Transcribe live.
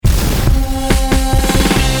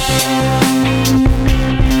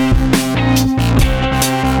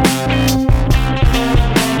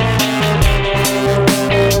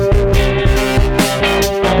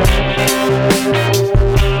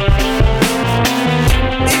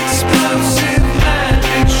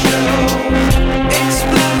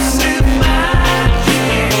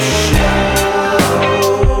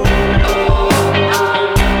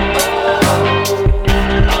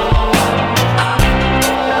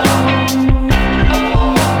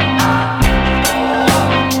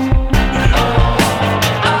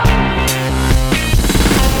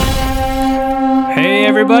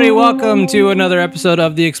everybody, welcome to another episode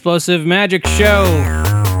of the Explosive Magic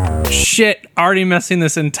Show. Shit, already messing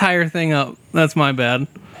this entire thing up. That's my bad.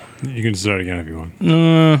 You can start again if you want.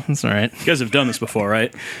 That's all right. You guys have done this before,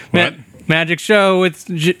 right? Magic Show with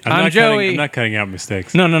I'm Joey. I'm not cutting out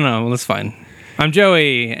mistakes. No, well, that's fine. I'm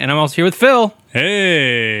Joey, and I'm also here with Phil.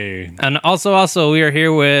 Hey. And also, we are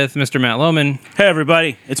here with Mr. Matt Lohman. Hey,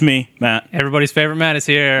 everybody. It's me, Matt. Everybody's favorite Matt is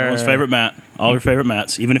here. Everyone's favorite Matt. All your favorite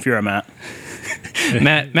Matts, even if you're a Matt.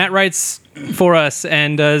 Matt writes for us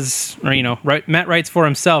and does, Matt writes for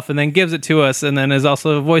himself and then gives it to us and then is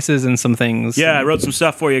also voices in some things. Yeah, I wrote some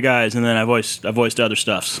stuff for you guys, and then I voiced other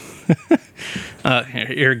stuffs.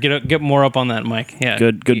 Here, get more up on that, Mike. Yeah,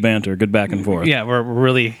 Good banter, good back and forth. Yeah, we're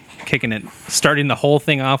really kicking it. Starting the whole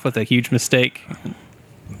thing off with a huge mistake.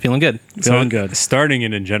 Feeling good. Feeling good. Starting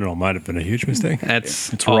it in general might have been a huge mistake.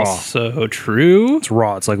 It's raw. Also true. It's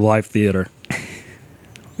raw. It's like live theater.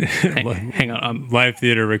 Hang on. Live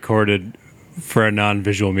theater recorded for a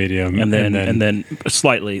non-visual medium, And then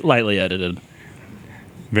lightly edited,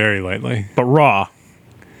 very lightly. but raw.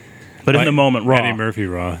 But in the moment, raw. Eddie Murphy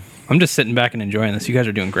raw. I'm just sitting back and enjoying this. You guys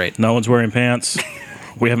are doing great. No one's wearing pants.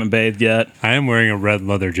 We haven't bathed yet. I am wearing a red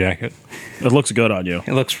leather jacket. It looks good on you.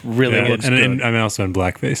 It looks really Yeah, good. and I'm also in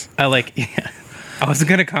blackface. I wasn't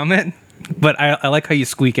going to comment, but I like how you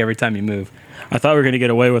squeak every time you move. I thought we were going to get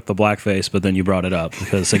away with the blackface, but then you brought it up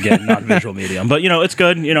because, again, not visual medium. But, it's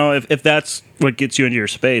good. If that's what gets you into your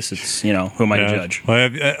space, it's, who am I to judge? Well,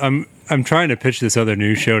 I'm trying to pitch this other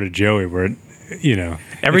news show to Joey where,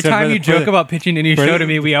 Every time you joke about pitching a new show to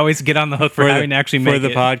me, we always get on the hook for having to actually make for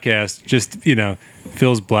the it. podcast. Just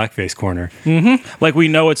Phil's blackface corner. Like, we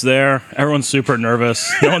know it's there. Everyone's super nervous.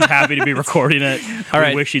 No one's happy to be recording it. All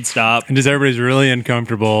right. We wish he'd stop. And just everybody's really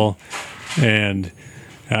uncomfortable. And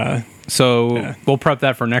So we'll prep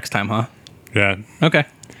that for next time, huh? yeah, Okay.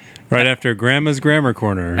 right after Grandma's Grammar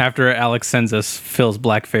Corner. After Alex sends us Phil's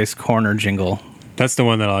blackface corner jingle. That's the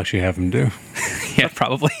one that I'll actually have him do. Yeah,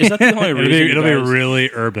 probably. Is that the only reason It'll be really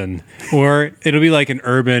urban, or it'll be like an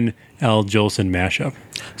urban Al Jolson mashup.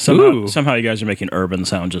 Somehow you guys are making urban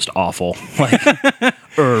sound just awful. Like,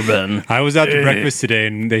 urban. I was out to breakfast today,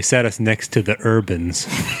 and they sat us next to the Urbans.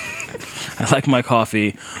 I like my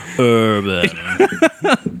coffee urban.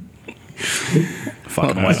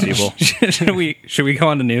 Fucking white people. Should we go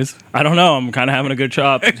on to news? I don't know. I'm kind of having a good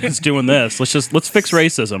job just doing this. Let's fix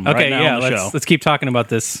racism right now on the show. let's keep talking about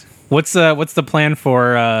this. What's the plan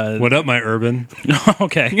for What up, my urban?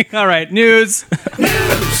 Okay. All right, news.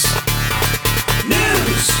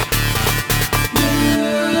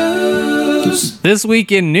 This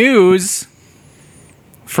week in news.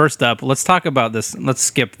 First up, let's talk about this. Let's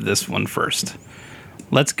skip this one first.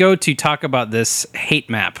 Let's go to talk about this hate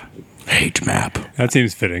map. Hate map. That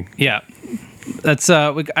seems fitting. Yeah. That's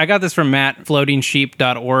I got this from Matt,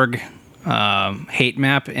 floatingsheep.org, hate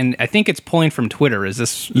map, and I think it's pulling from Twitter. Is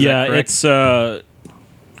that correct? It's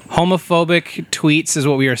homophobic tweets is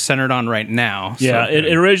what we are centered on right now. yeah, So, it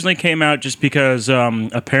originally came out just because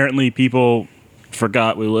apparently people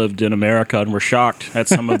forgot we lived in America and were shocked at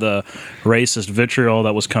some of the racist vitriol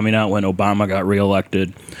that was coming out when Obama got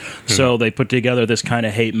reelected. So they put together this kind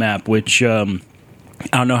of hate map, which I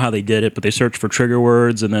don't know how they did it, but they searched for trigger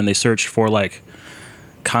words and then they searched for like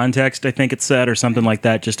context, I think it said, or something like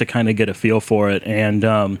that, just to kind of get a feel for it. And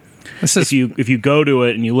if you go to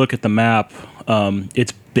it and you look at the map,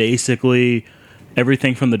 it's basically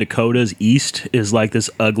everything from the Dakotas east is like this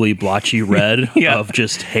ugly blotchy red Yeah. of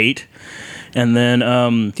just hate. And then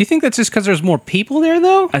do you think that's just because there's more people there,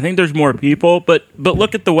 though? I think there's more people, but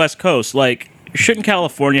look at the West Coast. Like, shouldn't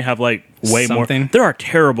California have like way Something? more? There are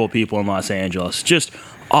terrible people in Los Angeles, just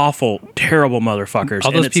awful, terrible motherfuckers. All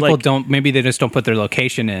And those it's people like, don't. Maybe they just don't put their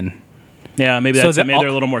location in. Yeah, maybe So that's that maybe all- they're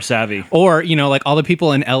a little more savvy. Or like all the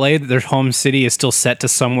people in LA, their home city is still set to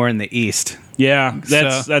somewhere in the east. Yeah,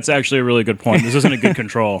 that's actually a really good point. This isn't a good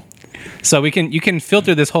control. So you can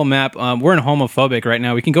filter this whole map. We're in homophobic right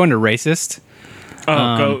now. We can go into racist.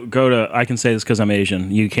 Go to. I can say this because I'm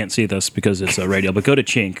Asian. You can't see this because it's a radio, but go to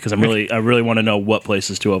Chink because I really want to know what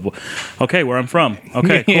places to avoid. Okay, where I'm from.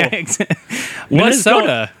 Okay, cool. Yeah,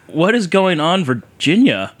 Minnesota. What is going on,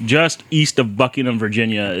 Virginia? Just east of Buckingham,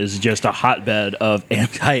 Virginia, is just a hotbed of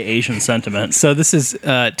anti-Asian sentiment. So this is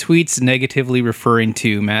tweets negatively referring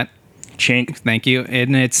to Matt. Chink. Thank you.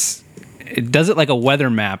 And it does it like a weather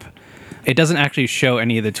map. It doesn't actually show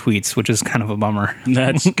any of the tweets, which is kind of a bummer.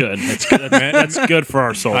 That's good. That's good. That's good for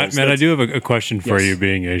our souls. Man, I do have a question for Yes. you,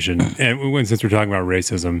 being Asian, and since we're talking about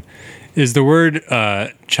racism, is the word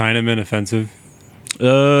Chinaman offensive?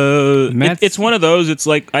 Matt's- It's one of those. It's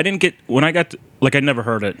like I didn't get when I got to, like I never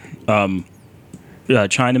heard it.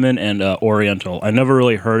 Chinaman and Oriental. I never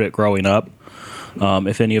really heard it growing up.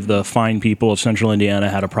 If any of the fine people of Central Indiana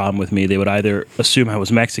had a problem with me, they would either assume I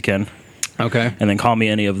was Mexican Okay. and then call me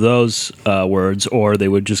any of those words, or they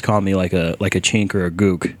would just call me like a chink or a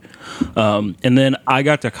gook. And then I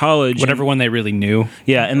got to college. Whatever one they really knew.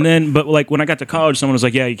 Yeah, and then but like when I got to college, someone was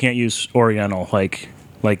like, "Yeah, you can't use Oriental." Like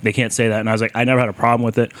they can't say that, and I was like, I never had a problem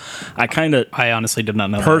with it. I honestly did not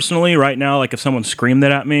know. Personally, right now, like if someone screamed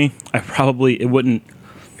that at me, it wouldn't,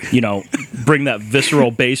 bring that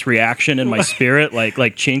visceral base reaction in my spirit like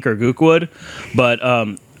chink or gook would. But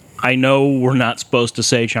I know we're not supposed to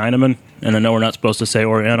say Chinaman, and I know we're not supposed to say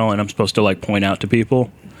Oriental, and I'm supposed to like point out to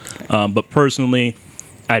people. But personally,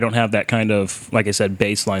 I don't have that kind of, like I said,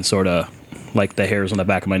 baseline sort of like the hairs on the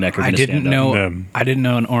back of my neck are I going to stand didn't know. up. I didn't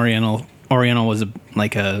know an Oriental was a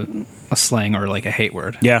slang or like a hate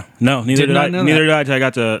word. Yeah, no, neither Did did not I. know Neither that. did I.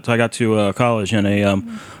 Till I got to college, and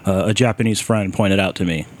a Japanese friend pointed out to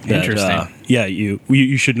me that, Interesting. yeah,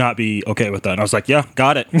 you should not be okay with that. And I was like, yeah,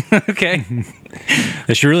 got it. Okay.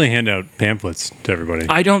 They should really hand out pamphlets to everybody.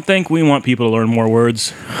 I don't think we want people to learn more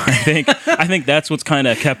words. I think that's what's kind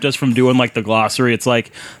of kept us from doing like the glossary. It's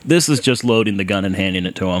like this is just loading the gun and handing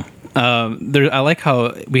it to them. I like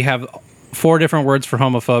how we have 4 different words for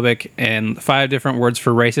homophobic and 5 different words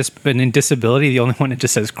for racist, but in disability, the only one that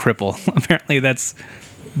just says cripple. Apparently, that's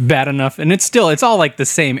bad enough, and it's all like the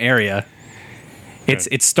same area.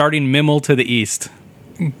 It's starting Mimmel to the east.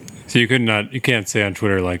 So you can't say on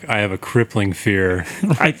Twitter like I have a crippling fear.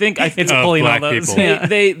 I think It's Of pulling all black those. people. Yeah.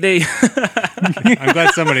 they I'm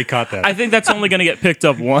glad somebody caught that. I think that's only going to get picked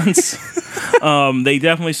up once. They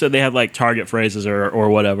definitely said they had like target phrases or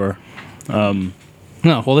whatever.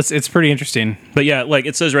 No, well, it's pretty interesting. But yeah, like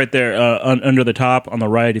it says right there under the top on the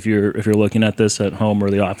right, if you're looking at this at home or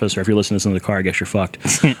the office, or if you're listening to this in the car, I guess you're fucked.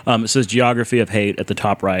 It says geography of hate at the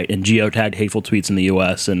top right and geotagged hateful tweets in the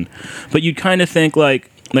U.S. But you'd kind of think like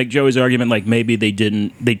Joey's argument, like maybe they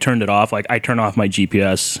turned it off. Like I turn off my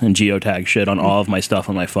GPS and geotag shit on all of my stuff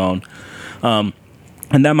on my phone.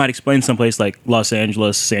 And that might explain someplace like Los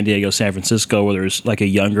Angeles, San Diego, San Francisco, where there's like a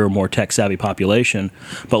younger, more tech-savvy population.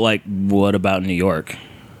 But like, what about New York?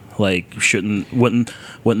 Like, wouldn't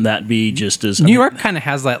that be just as New York kind of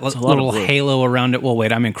has that lot of little blue. halo around it. Well,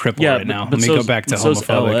 wait, I'm in cripple right now. Let me go back to so's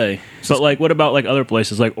homophobic. LA. But like, what about like other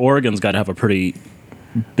places? Like Oregon's got to have a pretty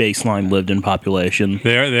baseline lived-in population.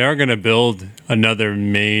 They are going to build another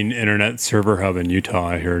main internet server hub in Utah.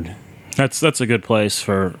 I heard. That's a good place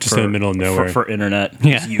for Just in the middle of nowhere. for internet.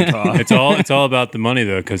 Yeah. is Utah. It's all about the money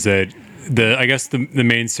though, because I guess the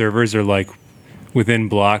main servers are like within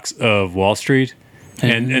blocks of Wall Street,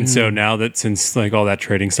 and so now that since like all that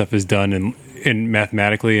trading stuff is done in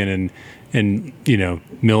mathematically and in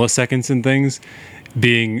milliseconds and things,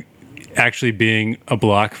 being a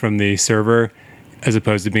block from the server as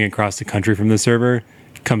opposed to being across the country from the server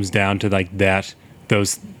comes down to like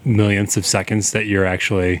those millionths of seconds that you're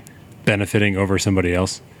actually benefiting over somebody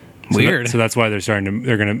else. Weird. So that's why they're going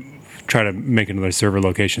to try to make another server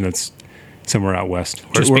location that's somewhere out west.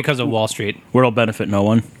 Just because of Wall Street. Where it'll benefit no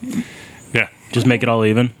one. Yeah. Just make it all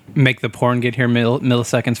even. Make the porn get here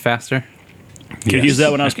milliseconds faster. Could Yes. use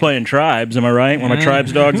that when I was playing Tribes. Am I right? Where my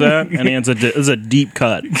Tribes dog's at? And it's a deep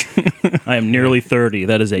cut. I am nearly 30.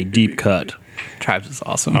 That is a deep cut. Tribes is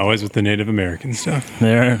awesome. Always with the Native American stuff.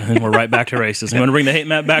 There, and we're right back to racism. You want to bring the hate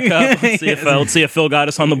map back up? Let's see if Phil got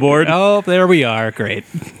us on the board. Oh, there we are. Great.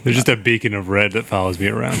 There's just a beacon of red that follows me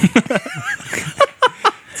around.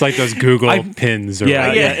 It's like those Google pins. Or Yeah,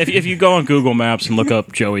 like yeah. If you go on Google Maps and look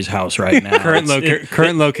up Joey's house right now, current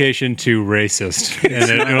location to racist, and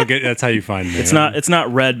it'll get. That's how you find me. it's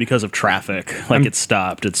not red because of traffic. Like it's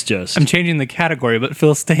stopped. It's just I'm changing the category, but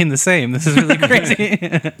Phil's staying the same. This is really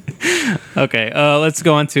crazy. Okay, let's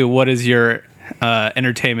go on to what is your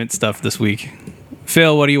entertainment stuff this week.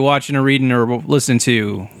 Phil, what are you watching or reading or listening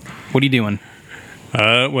to? What are you doing?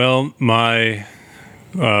 Well, my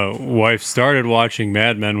wife started watching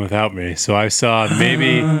Mad Men without me, so I saw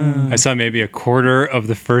maybe a quarter of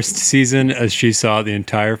the first season as she saw the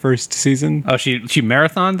entire first season. Oh, she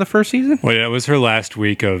marathoned the first season? Well, yeah, it was her last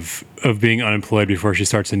week of being unemployed before she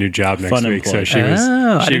starts a new job next week. So she was.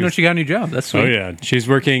 I didn't know she got a new job. That's sweet. Oh yeah, she's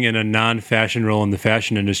working in a non-fashion role in the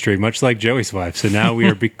fashion industry, much like Joey's wife. So now we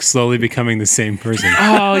are slowly becoming the same person.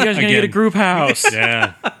 oh, you guys are gonna get a Again. group house.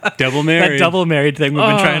 Yeah, double That married. double married thing we've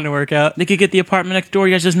been trying to work out. They could get the apartment next door.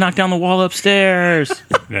 You guys just knock down the wall upstairs.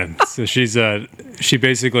 Yeah. So she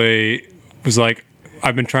basically was like,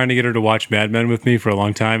 I've been trying to get her to watch Mad Men with me for a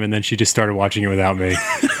long time, and then she just started watching it without me.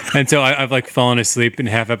 And so I've like fallen asleep in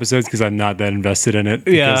half episodes because I'm not that invested in it.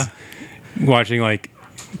 Yeah. Because watching like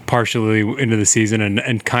partially into the season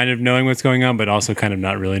and kind of knowing what's going on, but also kind of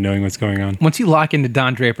not really knowing what's going on. Once you lock into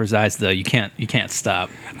Don Draper's eyes, though, you can't stop.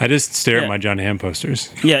 I just stare Yeah. at my John Hamm posters.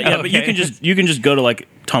 Yeah, but you Okay. can just go to like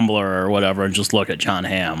Tumblr or whatever and just look at John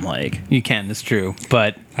Hamm. Like, You can. It's true.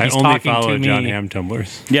 But I he's only talking follow to me. John Hamm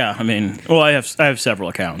Tumblrs. yeah, I mean, well, I have several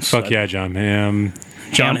accounts. Fuck yeah, John Hamm.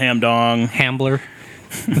 John Hamm Dong. Hambler.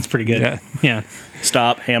 That's pretty good. Yeah. Yeah.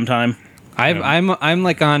 Stop Ham Time. I'm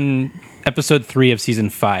like on episode 3 of season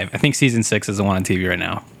 5. I think season 6 is the one on TV right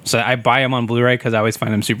now. So I buy them on Blu-ray because I always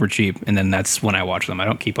find them super cheap, and then that's when I watch them. I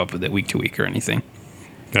don't keep up with it week to week or anything.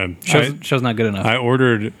 Show's not good enough. I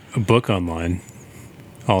ordered a book online.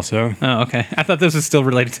 Also, Oh, okay. I thought this was still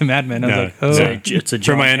related to Mad Men. I was No, like, oh, sorry. It's a For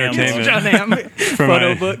John my Hamm entertainment. book. John Hamm for photo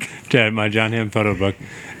my, book. Yeah, my John Hamm photo book.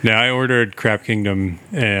 No, I ordered Crap Kingdom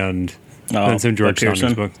and then some George by Pearson?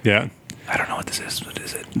 Saunders book. Yeah, I don't know what this is. What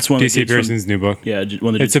is it? It's one of the DC dudes from- Pearson's new book. Yeah,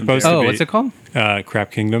 one of the It's dudes from supposed to Oh, be- what's it called?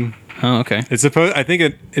 Crap Kingdom. Oh, okay. It's supposed. I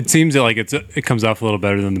think it seems like it comes off a little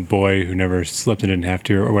better than The Boy Who Never Slept and Didn't Have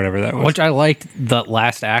to, or whatever that was. Which I liked the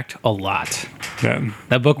last act a lot. Yeah,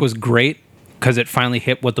 That book was great because it finally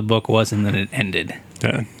hit what the book was, and then it ended.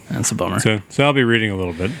 yeah. That's a bummer. So I'll be reading a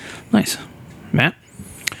little bit. Nice. Matt?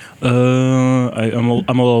 I'm a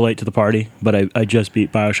little late to the party, but I just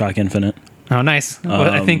beat Bioshock Infinite. Oh, nice. Well,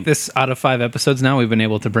 I think this out of 5 episodes now, we've been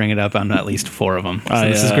able to bring it up on at least 4 of them. So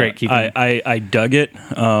this is great. Keep it. I dug it.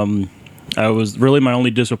 I was really my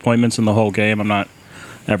only disappointments in the whole game. I'm not.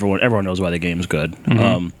 Everyone knows why the game's good.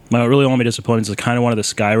 My really only disappointments is kind of one of the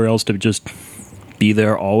sky rails to just be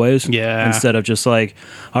there always. Yeah. Instead of just like,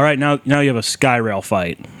 all right, now you have a sky rail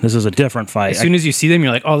fight. This is a different fight. As soon as you see them,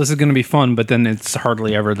 you're like, oh, this is going to be fun, but then it's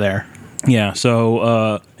hardly ever there. Yeah.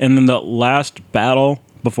 So, and then the last battle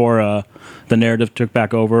before the narrative took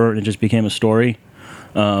back over and it just became a story.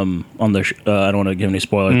 On the, I don't want to give any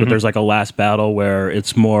spoilers, but there's like a last battle where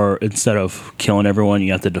it's more instead of killing everyone,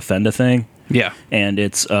 you have to defend a thing, Yeah. and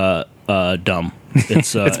it's dumb.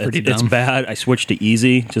 It's pretty It's dumb. bad. I switched to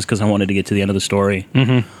easy just because I wanted to get to the end of the story.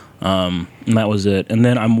 And that was it. And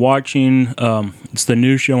then I'm watching. It's the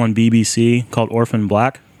new show on BBC called Orphan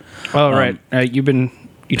Black. Oh, right. You told me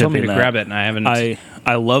to pimping that. grab it, and I haven't.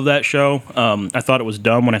 I love that show. I thought it was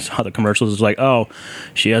dumb when I saw the commercials. It was like, oh,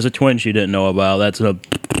 she has a twin she didn't know about. That's a.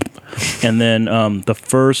 And then the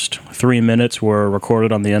first 3 minutes were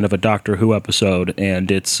recorded on the end of a Doctor Who episode,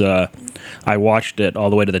 and it's. I watched it all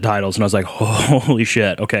the way to the titles, and I was like, holy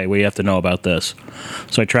shit! Okay, we have to know about this.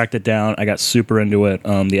 So I tracked it down. I got super into it.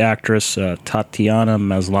 The actress Tatiana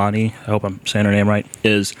Maslany, I hope I'm saying her name right,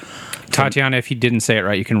 is. Tatiana, if you didn't say it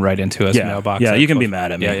right, you can write into us mailbox. Yeah, at you can be close-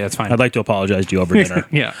 mad at me. Yeah, it's fine. I'd like to apologize to you over dinner.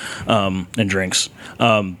 Yeah. And drinks.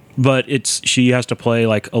 But she has to play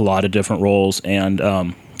like a lot of different roles, and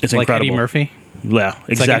it's Like incredible. Eddie Murphy? Yeah,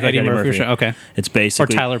 It's like exactly. an Eddie Murphy show. Okay. It's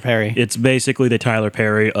basically Or Tyler Perry. It's basically the Tyler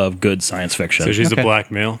Perry of good science fiction. So she's Okay. a black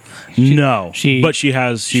male. no, she- but she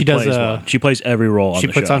does, plays well. She plays every role on She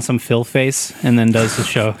the puts show. on some Phil face and then does the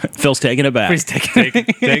show. Phil's taking it back. He's taking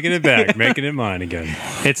Taking it back, making it mine again.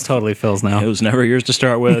 It's totally Phil's now. It was never yours to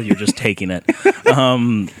start with. You're just taking it.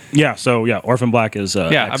 Orphan Black is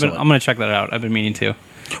excellent. I'm going to check that out. I've been meaning to.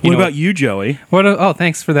 What about you, Joey?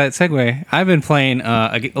 Thanks for that segue. I've been playing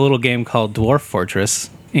a little game called Dwarf Fortress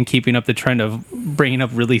and keeping up the trend of bringing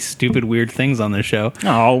up really stupid, weird things on the show.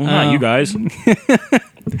 Oh, not you guys.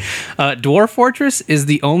 Dwarf Fortress is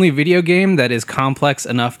the only video game that is complex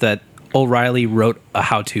enough that O'Reilly wrote a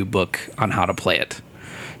how-to book on how to play it.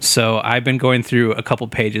 So I've been going through a couple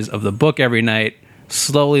pages of the book every night,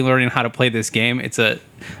 slowly learning how to play this game. It's a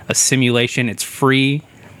simulation. It's free,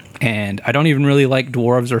 and I don't even really like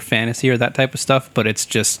dwarves or fantasy or that type of stuff, but it's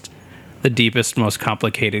just the deepest, most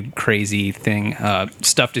complicated, crazy thing.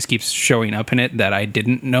 Stuff just keeps showing up in it that I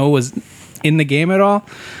didn't know was in the game at all.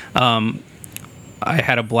 I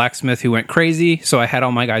had a blacksmith who went crazy, so I had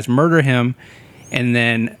all my guys murder him. And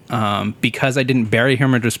then because I didn't bury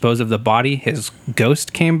him or dispose of the body, his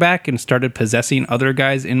ghost came back and started possessing other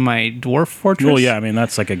guys in my dwarf fortress. Well, yeah, I mean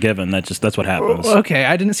that's like a given. That's what happens. Okay,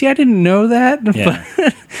 I didn't know that. Yeah.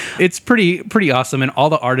 But it's pretty awesome, and all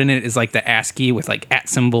the art in it is like the ASCII with like @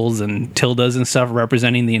 symbols and tildes and stuff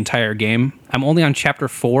representing the entire game. I'm only on chapter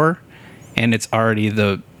 4, and it's already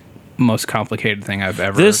the most complicated thing I've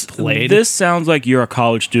ever played. This sounds like you're a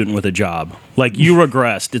college student with a job. Like you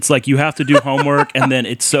regressed. It's like you have to do homework, and then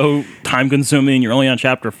it's so time consuming. You're only on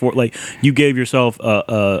chapter 4. Like you gave yourself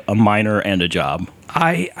a minor and a job.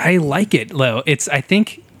 I like it, though.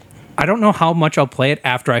 I don't know how much I'll play it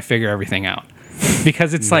after I figure everything out.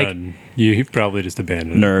 Because it's like You probably just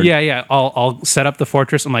abandoned it. Nerd. Yeah. I'll set up the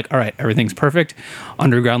fortress. I'm like, all right, everything's perfect.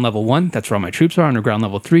 Underground level 1, that's where all my troops are. Underground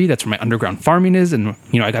level 3, that's where my underground farming is. And,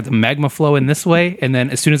 I got the magma flow in this way. And then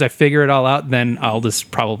as soon as I figure it all out, then I'll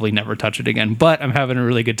just probably never touch it again. But I'm having a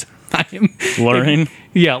really good time. Learning?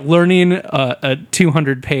 Learning a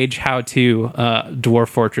 200-page how-to Dwarf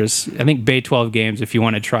Fortress. I think Bay 12 Games if you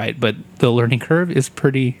want to try it. But the learning curve is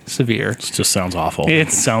pretty severe. It just sounds awful.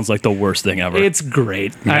 It sounds like the worst thing ever. It's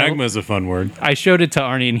great. Magma's a fun word. I showed it to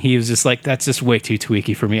Arnie, and he was just like, "That's just way too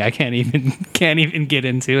tweaky for me. I can't even get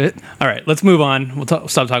into it." All right, let's move on. We'll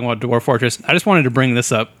stop talking about Dwarf Fortress. I just wanted to bring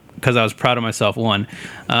this up because I was proud of myself. One,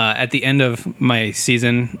 at the end of my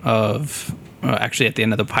season of, actually at the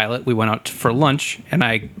end of the pilot, we went out for lunch, and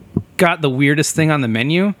I got the weirdest thing on the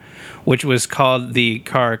menu, which was called the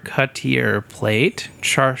charcutier plate.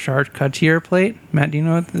 Charcutier plate. Matt, do you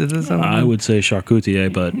know what this is? I would say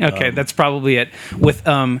charcutier, but Okay, that's probably it. With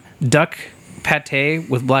duck pate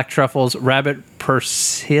with black truffles, rabbit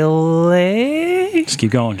persille, just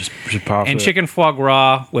keep going. Just power and through it. chicken foie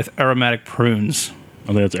gras with aromatic prunes. I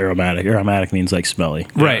think that's aromatic. Aromatic means like smelly.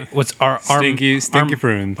 Right. What's Stinky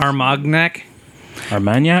prunes. Armagnac.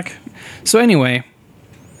 Armagnac? So anyway,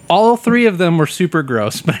 all three of them were super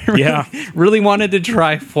gross, but I really wanted to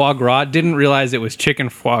try foie gras. Didn't realize it was chicken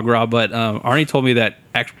foie gras, but Arnie told me that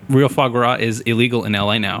real foie gras is illegal in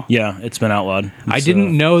LA now. Yeah, it's been outlawed. I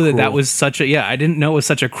didn't know that cruel. was such a I didn't know it was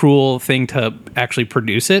such a cruel thing to actually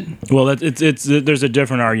produce it. Well, it's there's a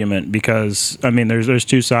different argument because I mean there's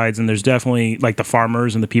two sides, and there's definitely like the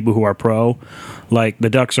farmers and the people who are pro. Like the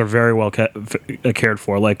ducks are very well cared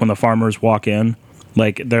for. Like when the farmers walk in,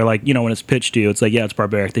 like they're like, when it's pitched to you, it's like, yeah, it's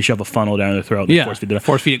barbaric. They shove a funnel down their throat. And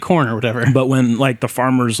force feed it corn or whatever. But when like the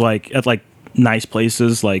farmers like at like nice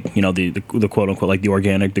places, like the quote unquote like the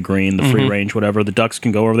organic, the green, the free range, whatever, the ducks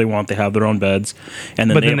can go wherever they want. They have their own beds,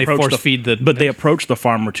 and then they force feed the. But they approach the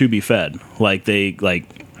farmer to be fed. Like they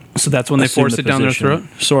like. So that's when they force it down their throat.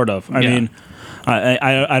 Sort of. I mean.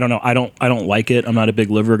 I don't know. I don't like it. I'm not a big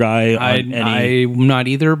liver guy. I'm not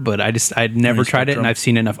either, but I'd never tried it, and I've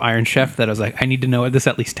seen enough Iron Chef that I was like, I need to know what this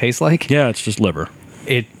at least tastes like. Yeah, it's just liver.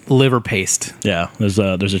 Liver paste. Yeah, there's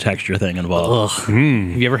a texture thing involved. Ugh.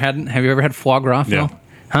 Have you ever had foie gras? Phil? Yeah.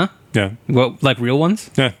 Huh? Yeah. Well, like real ones?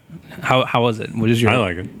 Yeah. How was it? What is your? I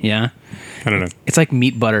like it. Yeah. I don't know. It's like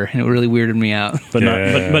meat butter, and it really weirded me out. But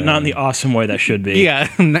not in the awesome way that should be. Yeah,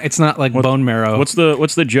 it's not like bone marrow. What's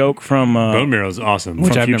the joke from Bone marrow is awesome.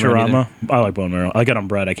 Which from I've never Futurama? I like bone marrow. I get on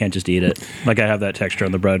bread. I can't just eat it. Like I have that texture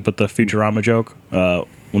on the bread. But the Futurama joke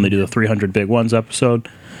when they do the 300 Big Ones episode,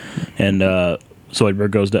 and Zoidberg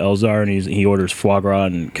goes to Elzar and he orders foie gras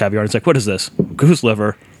and caviar. And it's like, what is this? Goose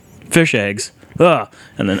liver, fish eggs. Ugh.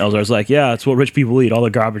 And then Elzar's like, yeah, it's what rich people eat. All the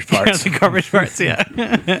garbage parts. The garbage parts. Yeah.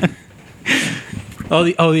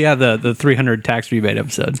 The 300 tax rebate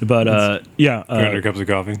episodes. But 300 cups of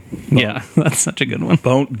coffee. Yeah, that's such a good one.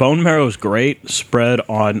 Bone marrow is great spread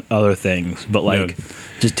on other things, but like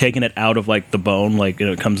just taking it out of like the bone, like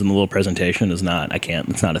it comes in the little presentation is not. I can't.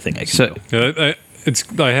 It's not a thing I can do. Yeah,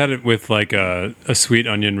 I had it with like a sweet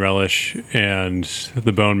onion relish and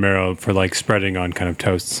the bone marrow for like spreading on kind of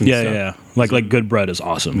toasts and stuff. Yeah. Like good bread is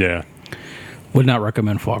awesome. Yeah. Would not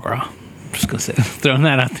recommend foie gras. Just gonna say, throwing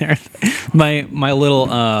that out there. My little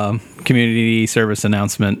community service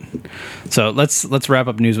announcement. So let's wrap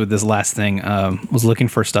up news with this last thing. Was looking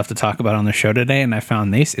for stuff to talk about on the show today, and I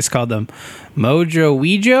found this. It's called the Mojo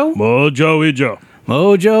Weejo.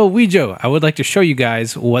 I would like to show you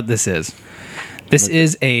guys what this is. This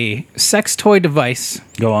is a sex toy device.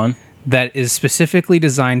 Go on. That is specifically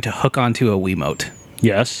designed to hook onto a Wiimote.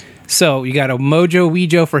 Yes. So you got a Mojo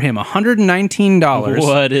Weejo for him, $119.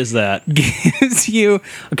 What is that? Gives you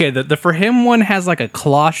the for him one has like a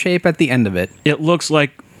claw shape at the end of it. It looks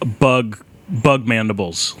like bug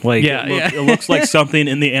mandibles. Like it looks like something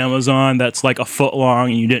in the Amazon that's like a foot long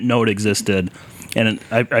and you didn't know it existed. And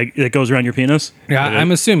it goes around your penis? Yeah,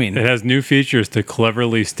 I'm assuming. It has new features to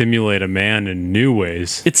cleverly stimulate a man in new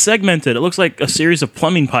ways. It's segmented. It looks like a series of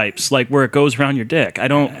plumbing pipes, like where it goes around your dick. I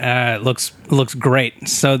don't... It looks great.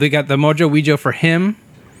 So they got the Mojo Weejo for him.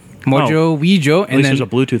 Weejo. At least there's a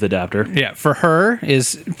Bluetooth adapter. Yeah, for her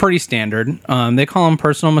is pretty standard. They call them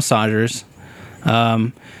personal massagers.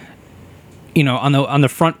 On the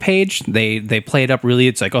front page, they play it up really.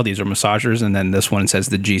 It's like, oh, these are massagers, and then this one says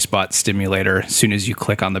the G-spot stimulator as soon as you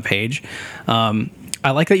click on the page.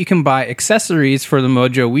 I like that you can buy accessories for the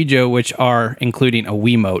Mojo Weejo, which are including a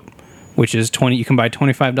Wiimote, which is you can buy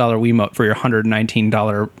 $25 Wiimote for your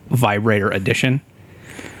 $119 vibrator edition.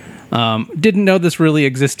 Didn't know this really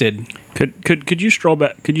existed. Could you scroll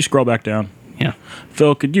back? Could you scroll back down? Yeah.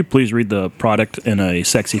 Phil, could you please read the product in a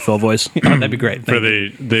sexy Phil voice? Oh, that'd be great. For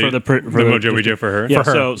the Mojo Weejo for her. Yeah,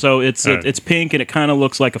 For her. so it's pink and it kind of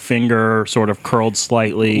looks like a finger, sort of curled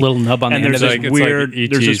slightly. Little nub on and the end there's of this it. It's like weird, E.T.'s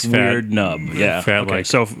there's this fat- weird nub. Yeah. Fat, Okay. like,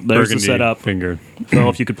 So there's the burgundy setup. finger. Phil,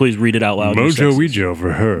 if you could please read it out loud. you Mojo sexy. Weejo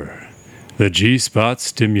for her. The G-Spot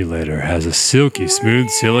Stimulator has a silky smooth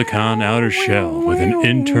silicone outer shell with an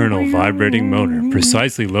internal vibrating motor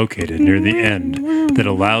precisely located near the end that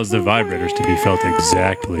allows the vibrators to be felt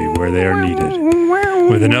exactly where they are needed.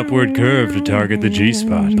 With an upward curve to target the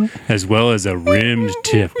G-Spot, as well as a rimmed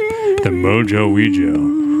tip, the Mojo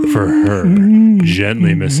Weejo for her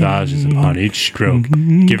gently massages upon each stroke,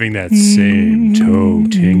 giving that same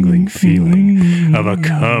toe-tingling feeling of a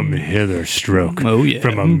come-hither stroke Oh, yeah.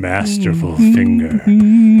 from a masterful finger.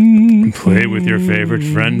 Play with your favorite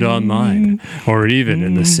friend online, or even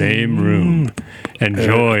in the same room.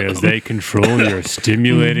 Enjoy as they control your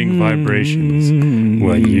stimulating vibrations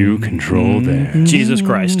while you control theirs. Jesus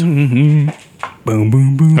Christ.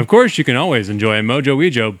 Of course, you can always enjoy a Mojo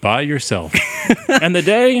Weejo by yourself. And the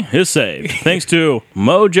day is saved thanks to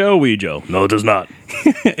Mojo Weejo. No, it does not.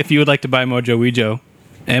 If you would like to buy Mojo Weejo,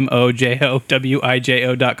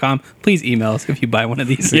 MOJOWIJO.com, please email us if you buy one of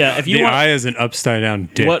these. Yeah, if you The want. eye is an upside down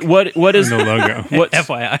dick What is in the logo.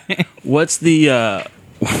 FYI. what's the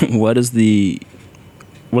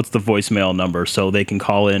what's the voicemail number so they can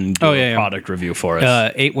call in and do a product review for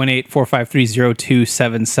us?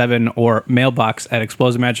 818-453-0277 or mailbox at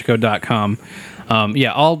explosimagico.com.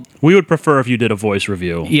 We would prefer if you did a voice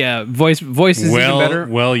review. Voice is even better.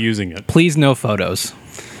 Well using it. Please no photos.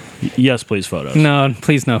 Yes, please, photos. No,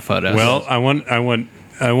 please no photos. Well, I want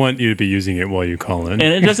you to be using it while you call in.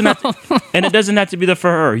 And it doesn't have to be the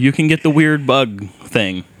for her. You can get the weird bug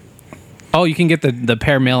thing. Oh, you can get the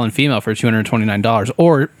pair male and female for $229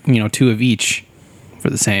 or, two of each for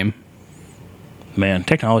the same. Man,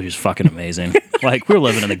 technology is fucking amazing. Like, we're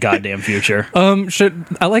living in the goddamn future.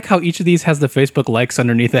 I like how each of these has the Facebook likes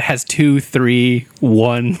underneath. It has 2, 3,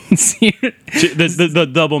 1. The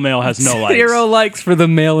double male has no likes. 0 likes for the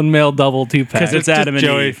male and male double 2-pack. Because it's Adam and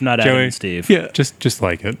Joey, Eve, not Adam and Steve. Yeah. Just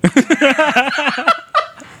like it.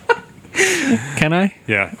 Can I?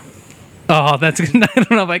 Yeah. Oh, that's good. I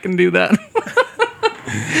don't know if I can do that.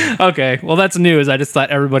 Okay, well, that's news. I just thought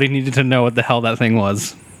everybody needed to know what the hell that thing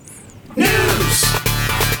was.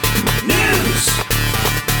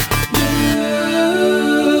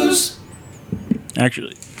 News.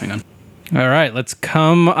 Actually, Hang on. All right, let's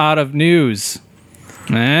come out of news.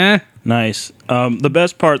 nice. The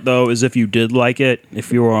best part, though, is if you did like it,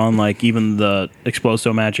 if you were on, like, even the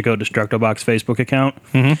Exploso Magico Destructo Box Facebook account,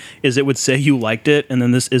 is it would say you liked it, and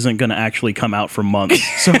then this isn't going to actually come out for months.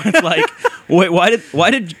 So it's like, wait, why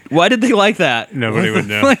did they like that? Nobody would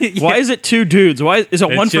know. Why is it 2 dudes? Why is it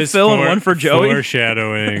one for just Phil and one for Joey?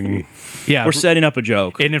 Foreshadowing. Yeah, We're setting up a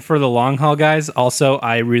joke. and for the long haul guys, also,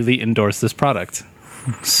 I really endorse this product.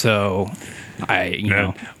 So,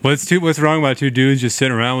 Yeah. What's wrong about 2 dudes just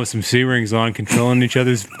sitting around with some C-rings on, controlling each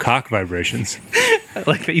other's cock vibrations?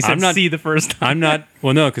 like that you said, see the first time. I'm not.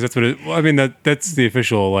 Well, no, because that's what it. Well, I mean, that's the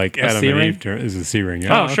official like Adam and C-ring? Eve term is a C-ring.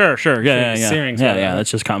 Yeah. Oh, sure. Yeah. Searing's Yeah, whatever.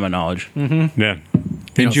 that's just common knowledge. Yeah. Didn't you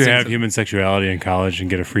things have that- human sexuality in college and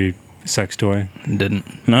get a free sex toy?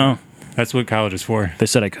 Didn't. No, That's what college is for. they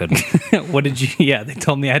said I couldn't. What did you? Yeah, they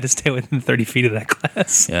told me I had to stay within 30 feet of that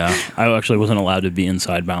class. Yeah, I actually wasn't allowed to be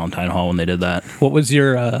inside Valentine Hall when they did that. What was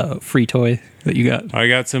your free toy that you got? I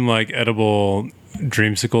got some like edible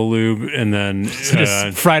dreamsicle lube, and then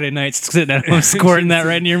Just Friday nights sitting at home squirting that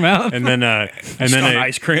right in your mouth. and then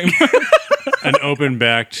ice cream. an open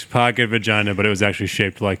backed pocket vagina, but it was actually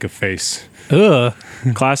shaped like a face. Ugh.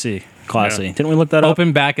 Classy. Yeah. Didn't we look that up?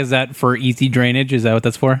 Open back, is that for easy drainage? Is that what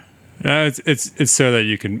that's for? It's so that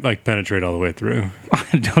you can like penetrate all the way through.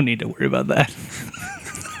 I don't need to worry about that.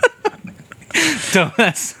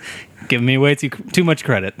 That's giving me way too much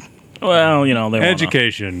credit. Well, they want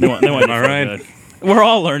Education. They want Am I right? Good. We're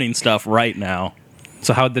all learning stuff right now.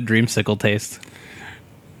 So how'd the dreamsicle taste?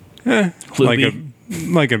 Like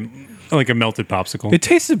a melted popsicle. It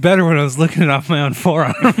tasted better when I was licking it off my own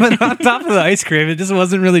forearm. But on top of the ice cream, it just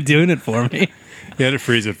wasn't really doing it for me. You had to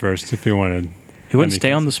freeze it first if you wanted. He wouldn't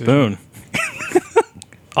stay on the spoon.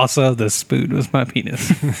 Also, the spoon was my penis.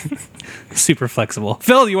 Super flexible.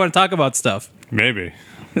 Phil, you want to talk about stuff? Maybe.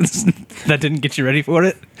 That didn't get you ready for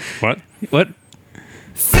it? What? What?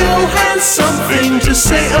 Phil has something to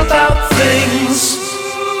say about things.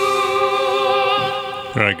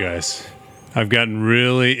 All right, guys. I've gotten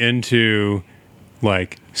really into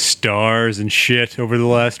like stars and shit over the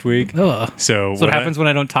last week. Ugh. So That's what happens when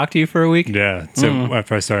I don't talk to you for a week? Yeah. So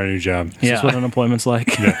after I start a new job. Is this what unemployment's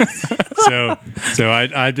like? So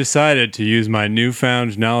I decided to use my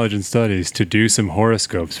newfound knowledge and studies to do some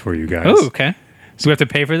horoscopes for you guys. Oh, okay. Do we have to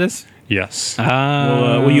pay for this? Yes.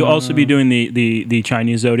 Will you also be doing the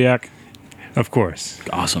Chinese zodiac? Of course.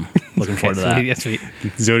 Awesome. Looking forward to that. Sweet, yeah, sweet.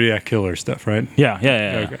 Zodiac killer stuff, right? Yeah.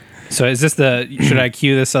 Okay. So is this should I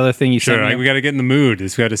cue this other thing you Sure. sent me? We got to get in the mood. We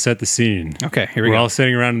got to set the scene. Okay, here we We're go. all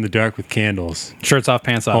sitting around in the dark with candles, Shirts off,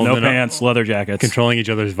 pants off. Hold No Holding up. pants, leather jackets. controlling each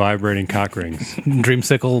other's vibrating cock rings.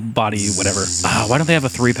 Dreamsicle body, whatever. Why don't they have a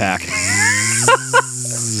 3-pack?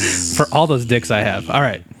 For all those dicks I have. All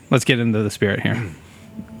right, let's get into the spirit here.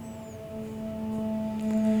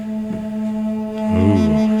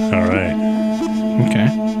 Ooh. All right. Okay.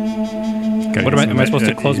 Gotta What get am I supposed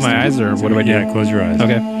to close my eyes or what do I do? Yeah, close your eyes.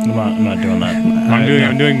 Okay. I'm not doing that.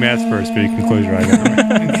 I'm doing maths first, but you can close your eyes.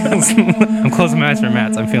 I'm closing my eyes for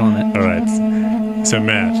Matt's. I'm feeling it. All right. So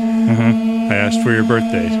Matt, I asked for your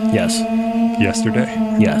birth date Yes. yesterday,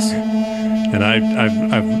 Yes. and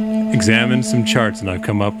I've examined some charts, and I've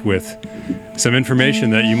come up with some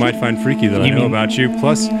information that you might find freaky that I know mean- about you,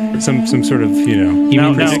 plus some sort of You mean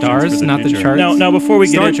the predictions stars, for the not the future. charts? Now before we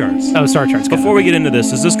Star get charts. Oh, star charts. before we get into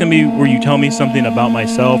this, is this going to be where you tell me something about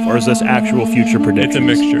myself, or is this actual future predictions? It's a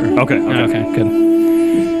mixture. Okay. Okay, good.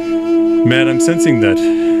 Matt, I'm sensing that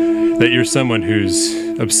you're someone who's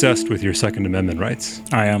obsessed with your Second Amendment rights,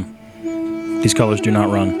 I am. These colors do not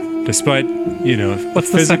run. despite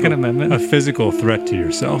What's the Second Amendment? a physical threat to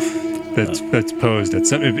yourself that's posed at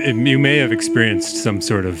some. You may have experienced some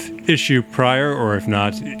sort of issue prior, or if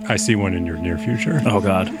not, I see one in your near future. Oh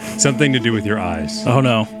God. Something to do with your eyes. Oh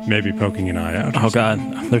no. Maybe poking an eye out. Oh God.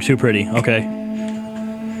 They're too pretty. Okay.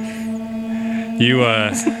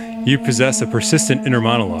 You possess a persistent inner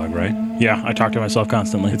monologue, right? Yeah, I talk to myself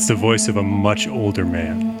constantly. It's the voice of a much older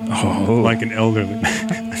man, Oh. like an elderly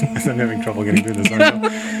man. I'm having trouble getting through this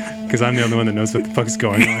because I'm the only one that knows what the fuck's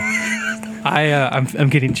going on. I'm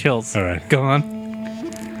getting chills. All right. Go on.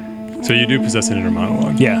 So you do possess an inner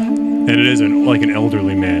monologue. Yeah. And it is like an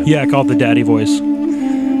elderly man. Yeah, I call it the daddy voice.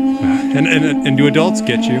 And do adults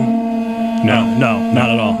get you? No. No, not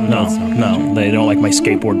at all. Adults don't get No. They don't like my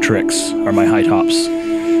skateboard tricks or my high tops.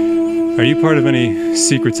 Are you part of any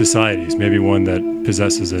secret societies? Maybe one that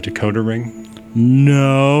possesses a decoder ring?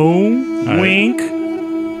 No. I- Wink.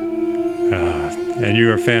 And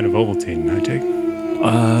you're a fan of Ovaltine, I take.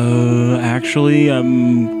 Actually,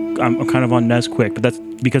 I'm kind of on Nesquik, but that's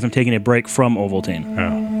because I'm taking a break from Ovaltine.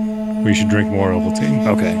 Oh. We should drink more Ovaltine.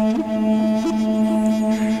 Okay.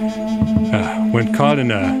 When caught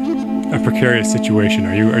in a precarious situation,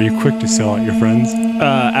 are you quick to sell out your friends?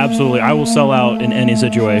 Absolutely. I will sell out in any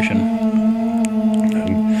situation.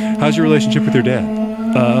 How's your relationship with your dad?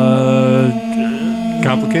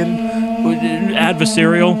 Complicated?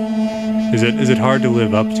 Adversarial. Is it hard to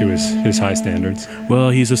live up to his high standards?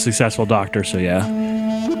 Well, he's a successful doctor, so yeah.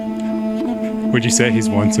 Would you say he's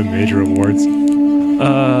won some major awards?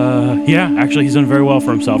 Yeah, actually, he's done very well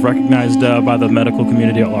for himself, recognized by the medical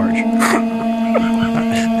community at large.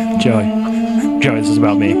 Joey, this is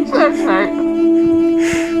about me.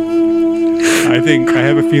 I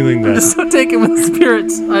have a feeling that So take it with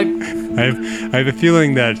spirits. I have a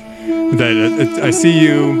feeling that I see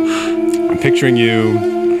you, I'm picturing you.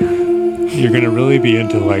 You're gonna really be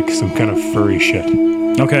into like some kind of furry shit,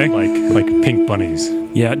 Okay. like pink bunnies.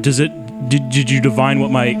 Yeah. Did you divine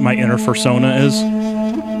what my inner persona is?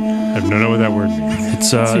 I don't know what that word means. It's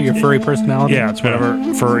So your furry personality? yeah, it's whatever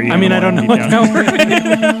furry. I mean, I don't know what that word is.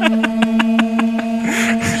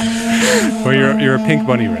 Well, you're a pink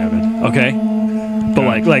bunny rabbit. Okay. But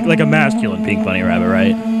like a masculine pink bunny rabbit,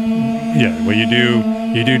 right? Yeah. Well, you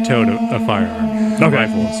do tote a firearm, a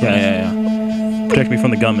rifle. So Yeah. Protect me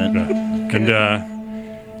from the gunman. And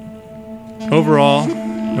overall,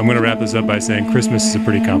 I'm going to wrap this up by saying Christmas is a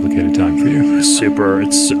pretty complicated time for you. Super.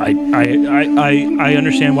 It's I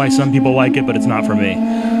understand why some people like it, but it's not for me.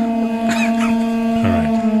 All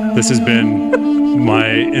right. This has been my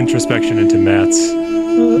introspection into Matt's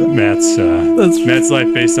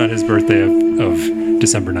life based on his birthday of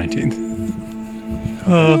December 19th.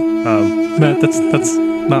 Matt, that's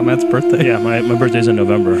not Matt's birthday. Yeah, my birthday's in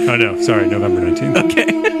November. Oh no, sorry, November 19th. Okay.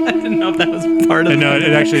 I didn't know if that was part of No, it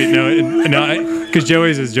actually because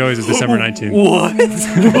Joey's is December 19th. What?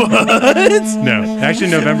 No, actually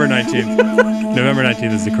November 19th. November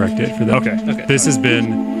 19th is the correct date for that. Okay. This has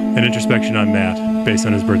been an introspection on Matt based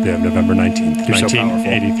on his birthday of November 19th, You're so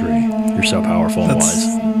 1983. You're so powerful and wise.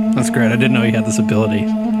 That's great. I didn't know you had this ability.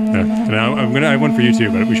 Yeah. And I have one for you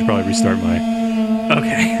too, but we should probably restart my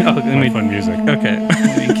Okay. Oh, let me, Fun music. okay.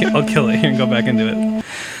 I'll kill it here and go back into it.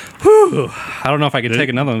 Whew. I don't know if I can take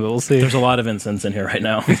another one, but we'll see. There's a lot of incense in here right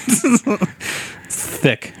now.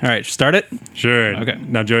 Thick. All right, start it. Sure. Okay.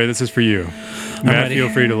 Now, Joey, this is for you. Matt, ready. feel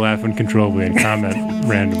free to laugh uncontrollably and comment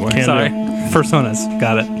randomly. Sorry. Personas.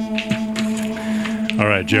 Got it. All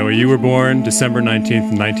right, Joey, you were born December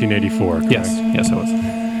 19th, 1984. Correct? Yes. Yes, I was.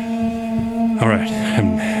 All right.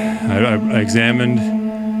 I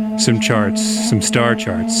examined some charts, some star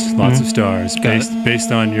charts, lots of stars, Got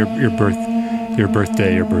based on your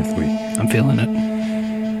birthday, your birth week. I'm feeling it.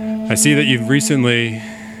 I see that you've recently,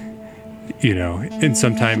 in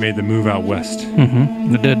some time made the move out west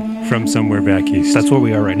I did. from somewhere back east. That's where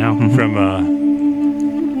we are right now. Mhm.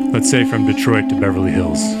 From, let's say, from Detroit to Beverly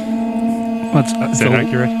Hills. Well, Is that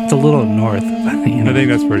accurate? It's a little north. I think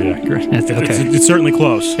that's pretty accurate. It's okay. It's certainly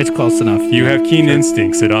close. It's close enough. You have keen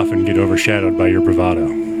instincts that often get overshadowed by your bravado,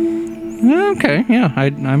 Okay. Yeah,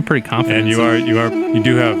 I'm pretty confident. and you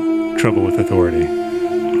do have trouble with authority.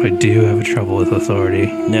 I do have trouble with authority.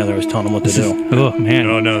 Yeah, they was telling them what to do. Oh man.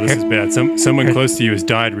 Oh no, this is bad. Someone close to you has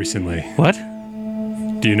died recently. What?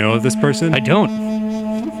 Do you know of this person? I don't.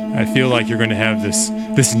 I feel like you're going to have this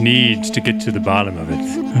need to get to the bottom of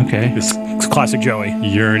it. Okay. This It's classic Joey.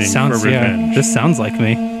 yearning Sounds for revenge. yeah. This sounds like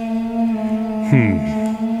me.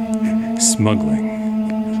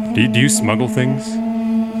 Smuggling. Do you smuggle things?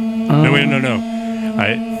 No, wait,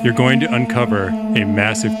 no. You're going to uncover a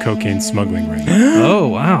massive cocaine smuggling ring. Oh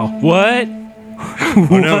wow. What? Oh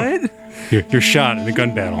no, you're shot in a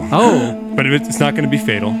gun battle. Oh. But it's not going to be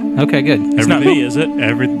fatal. Okay. Good. It's not me, is it?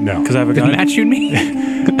 No. Because I have a Did gun. Matt shoot me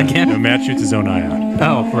again? No, Matt shoots his own eye out.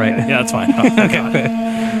 Oh right. Yeah, that's fine. Oh, okay.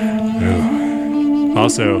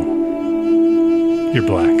 Also, you're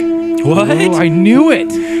black. What? Oh, I knew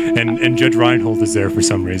it. And Judge Reinhold is there for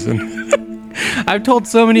some reason. I've told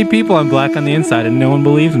so many people I'm black on the inside, and no one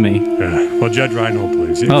believes me. Well, Judge Reinhold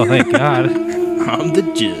believes you. Oh, thank God. I'm the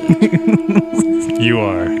judge. You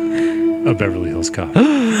are a Beverly Hills cop.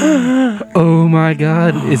 Oh my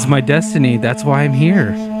God, it's my destiny. That's why I'm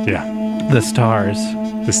here. Yeah. The stars.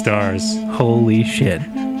 The stars. Holy shit.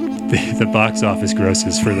 The box office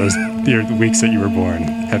grosses for the weeks that you were born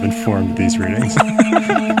have informed these readings.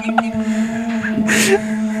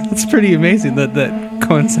 It's pretty amazing that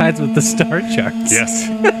coincides with the star charts. Yes.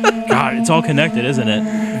 God, it's all connected, isn't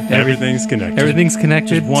it? Everything's connected. Everything's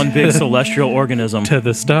connected. One big celestial organism. to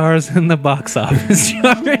the stars and the box office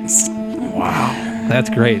charts. Wow, that's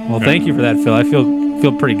great. Well, thank you for that, Phil. I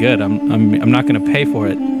feel pretty good. I'm not going to pay for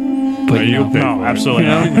it, but you'll pay No, for absolutely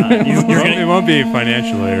not. It won't be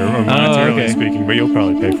financially or monetarily okay. speaking, but you'll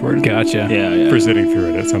probably pay for it. Gotcha. Yeah. For sitting through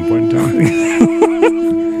it at some point in time.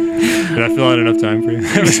 Did I fill out enough time for you?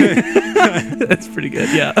 That's pretty good.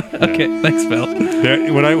 Yeah. Okay. Thanks, Phil.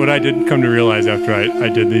 What I did come to realize after I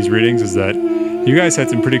did these readings is that you guys had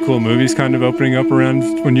some pretty cool movies kind of opening up around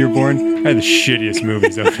when you were born. I had the shittiest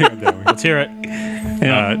movies opening up that way. Let's hear it.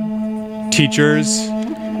 Teachers.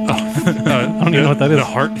 I don't even know what that is. The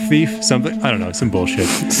Heart Thief, something. I don't know, some bullshit.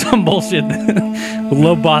 Some bullshit.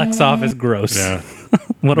 Low box office gross. Yeah.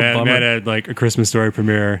 What a Matt bummer. had like a Christmas Story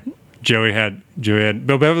premiere. Joey had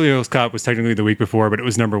Bill Beverly Hills Cop was technically the week before, but it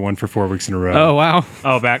was #1 for 4 weeks in a row. Oh wow.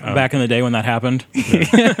 Oh, back in the day when that happened,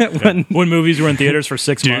 When- when movies were in theaters for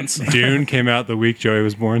 6 months. Dune came out the week Joey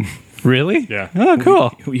was born. Really? Yeah. Oh,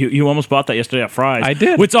 cool. You almost bought that yesterday at Fry's. I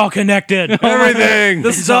did. It's all connected. Everything.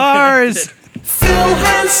 The stars. Phil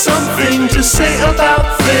has something to say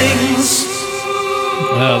about things.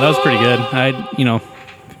 Oh, that was pretty good.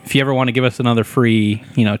 If you ever want to give us another free,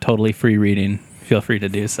 totally free reading, feel free to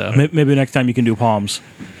do so. Maybe next time you can do palms.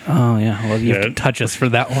 Oh yeah. Well, you have to Yeah. touch us for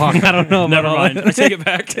that long. I don't know. about Never all mind. that. I take it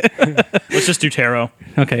back. Let's just do tarot.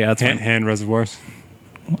 Okay, yeah, that's fine. Hand reservoirs.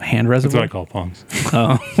 Hand That's what reservoir. I call palms.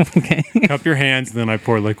 Oh, okay. Cup your hands, and then I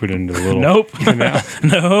pour liquid into the little. Nope. canal.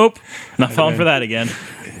 Nope. Not falling for that again.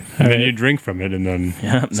 And then you drink from it, and then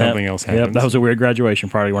something else happens. Yep, that was a weird graduation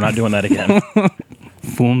party. We're not doing that again.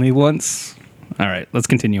 Fool me once. All right, let's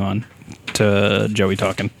continue on to Joey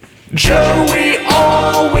talking. Joey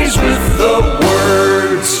always with the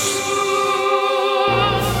words.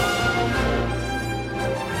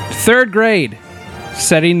 Third grade,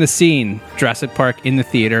 setting the scene. Jurassic Park in the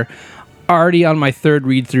theater. Already on my third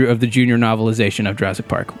read through of the junior novelization of Jurassic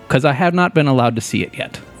Park, because I have not been allowed to see it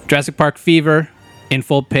yet. Jurassic Park fever in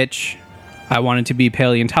full pitch. I wanted to be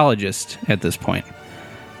paleontologist at this point.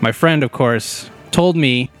 My friend, of course, told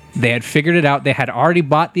me they had figured it out. They had already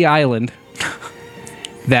bought the island.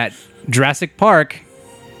 That Jurassic Park,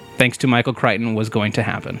 thanks to Michael Crichton, was going to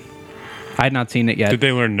happen. I had not seen it yet. Did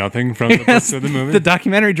they learn nothing from the books of the movie? The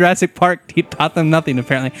documentary Jurassic Park taught them nothing,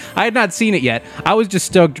 apparently. I had not seen it yet. I was just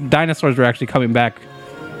stoked dinosaurs were actually coming back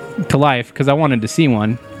to life because I wanted to see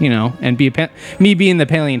one, and me being the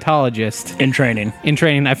paleontologist In training.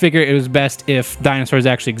 I figured it was best if dinosaurs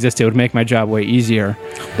actually existed. It would make my job way easier.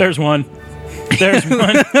 There's one. There's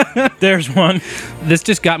one. There's one. This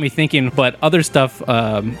just got me thinking, but other stuff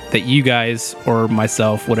that you guys or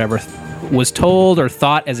myself, whatever, was told or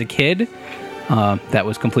thought as a kid, that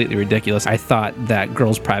was completely ridiculous. I thought that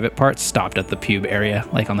girls' private parts stopped at the pube area,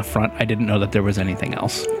 like on the front. I didn't know that there was anything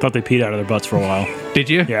else. Thought they peed out of their butts for a while. Did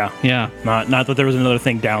you? Yeah. Yeah. Not that there was another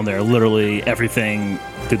thing down there. Literally everything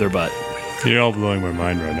through their butt. You're all blowing my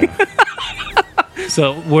mind right now.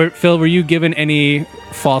 So, Phil, were you given any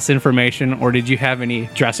false information, or did you have any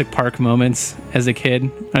Jurassic Park moments as a kid?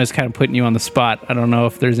 I was kind of putting you on the spot. I don't know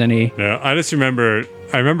if there's any. No, I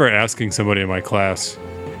remember asking somebody in my class,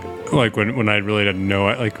 like when I really didn't know,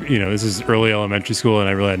 like, this is early elementary school, and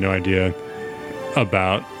I really had no idea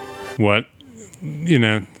about what,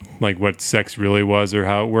 like what sex really was or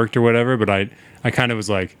how it worked or whatever. But I kind of was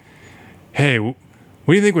like, hey, what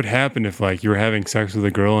do you think would happen if like you were having sex with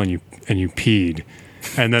a girl and you peed?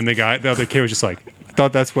 And then the other kid was just like, I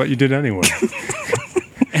thought that's what you did anyway.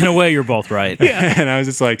 In a way, you're both right. Yeah. And I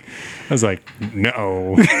was like,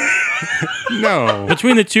 no. No.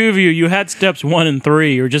 Between the two of you, you had steps 1 and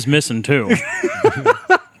 3. You're just missing 2.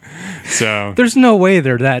 So There's no way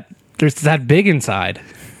they're that big inside,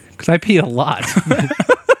 because I peed a lot.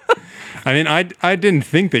 I mean, I didn't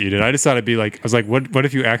think that you did. I just thought it'd be like, I was like, what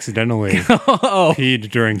if you accidentally peed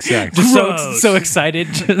during sex? so excited.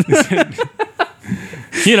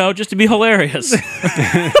 Just to be hilarious.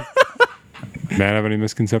 Matt, have any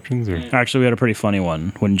misconceptions? Or Actually, we had a pretty funny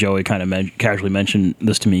one when Joey kind of casually mentioned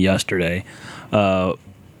this to me yesterday.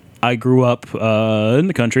 I grew up in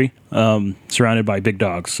the country, surrounded by big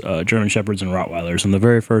dogs, German Shepherds and Rottweilers. And the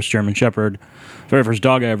very first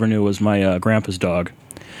dog I ever knew was my grandpa's dog.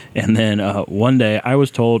 And then one day I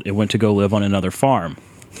was told it went to go live on another farm.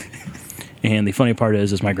 And the funny part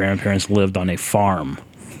is my grandparents lived on a farm.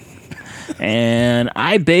 And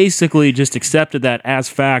I basically just accepted that as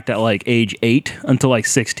fact at like age 8 until like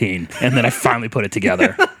 16. And then I finally put it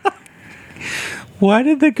together. Why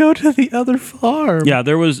did they go to the other farm? Yeah,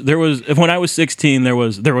 there was when I was 16 there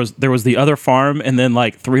was the other farm, and then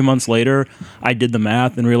like 3 months later I did the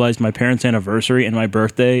math and realized my parents' anniversary and my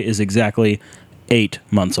birthday is exactly 8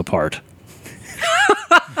 months apart.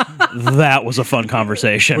 That was a fun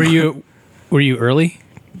conversation. Were you early?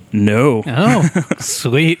 No. Oh,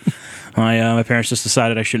 sweet. My parents just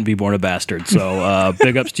decided I shouldn't be born a bastard. So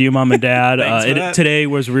big ups to you, Mom and Dad. Today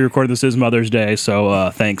was we recorded this is Mother's Day,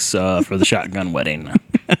 so thanks for the shotgun wedding.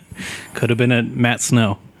 Could have been at Matt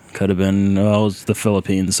Snow. Could have been. Well, it's the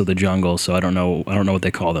Philippines, so the jungle. So I don't know what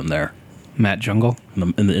they call them there. Matt Jungle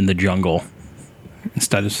In the jungle.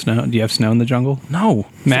 instead of snow. Do you have snow in the jungle? No,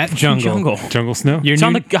 Matt Jungle. Jungle Snow? It's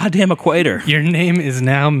on the goddamn equator. Your name is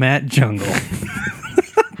now Matt Jungle.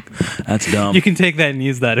 That's dumb. You can take that and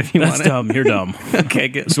use that if you That's want. dumb. You're dumb. Okay,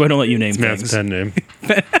 good. So I don't let you name Matt's things. pen name.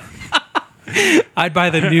 I'd buy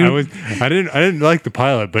the new. I didn't like the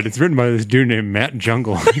pilot, but it's written by this dude named Matt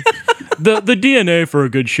Jungle. The DNA for a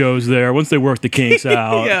good show's there. Once they work the kinks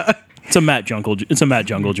out, Yeah. It's a Matt Jungle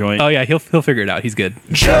joint. Oh yeah, he'll figure it out. He's good.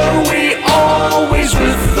 Joey always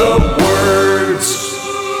with the words.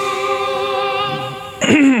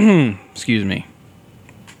 Excuse me.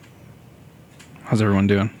 How's everyone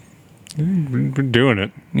doing? We're doing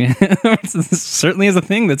it. Yeah, this certainly is a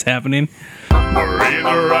thing that's happening. We're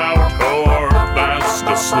either out or fast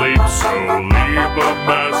asleep, so leave a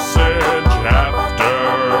message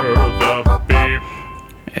after the beep.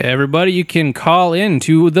 Everybody, you can call in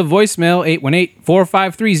to the voicemail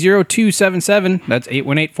 818-453-0277. That's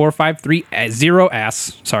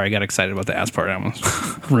 818-453-0-ASS. Sorry, I got excited about the ass part. I almost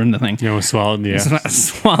ruined the thing. You know, swallowed the ass.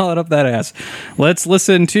 Swallowed up that ass. Let's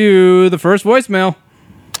listen to the first voicemail.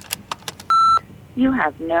 You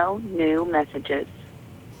have no new messages.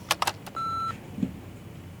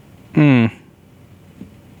 We're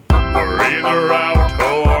either out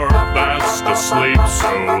or fast asleep,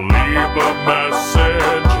 so leave a message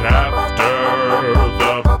after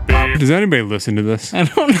the beep. Does anybody listen to this? I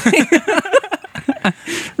don't know.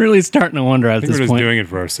 Really starting to wonder at I think this we're just point. doing it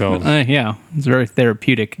for ourselves. Yeah, it's very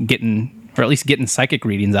therapeutic getting psychic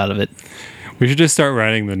readings out of it. We should just start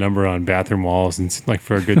writing the number on bathroom walls and like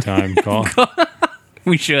for a good time call.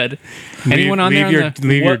 We should. Anyone on there?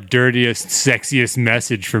 Leave your dirtiest, sexiest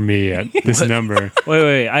message for me at this number.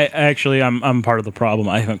 Wait. I'm part of the problem.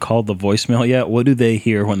 I haven't called the voicemail yet. What do they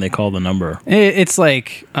hear when they call the number? It's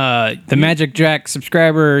like the Magic Jack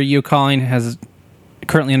subscriber you calling has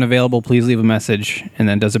currently unavailable. Please leave a message, and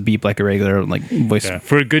then does a beep like a regular voice. Yeah,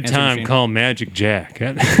 for a good answer time, machine. call Magic Jack.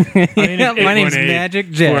 My name's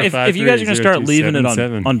Magic Jack. If you guys are going to start leaving it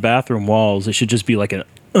on bathroom walls, it should just be like an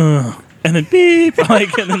and then beep,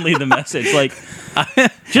 and then leave the message.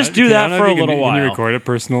 Just do that for a little while. Can you record a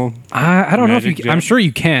personal? I don't know if you. Magic Jack? I'm sure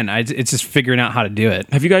you can. It's just figuring out how to do it.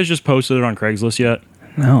 Have you guys just posted it on Craigslist yet?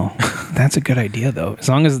 No, that's a good idea though. As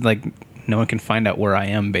long as no one can find out where I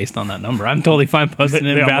am based on that number, I'm totally fine posting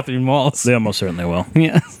it in bathroom walls. They almost certainly will.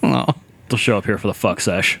 Yeah. Well, They'll show up here for the fuck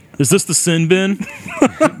sesh. Is this the sin bin?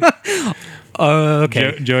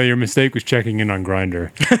 okay. Joey, your mistake was checking in on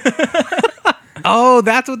Grindr. Oh,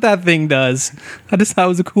 that's what that thing does. I just thought it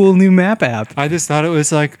was a cool new map app. I just thought it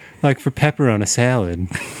was like for pepper on a salad.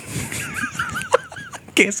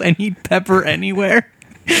 Guess I need pepper anywhere.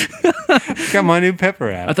 Got my new pepper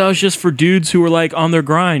I app. thought it was just for dudes who were on their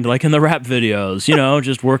grind, like in the rap videos,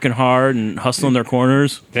 just working hard and hustling their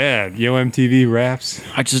corners. Yeah, Yo MTV raps.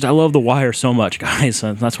 I love The Wire so much, guys.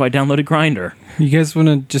 That's why I downloaded Grindr. You guys want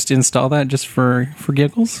to just install that just for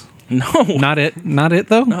giggles? No, Not it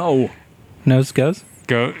though. no. Nose goes.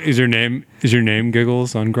 Go. Is your name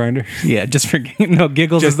Giggles on Grindr? Yeah, just for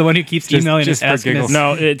Giggles is the one who keeps emailing just us for asking giggles. us,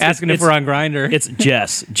 No, it's asking if we're on Grindr. It's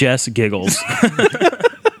Jess Giggles.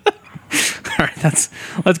 All right, let's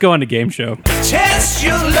go on to game show. Test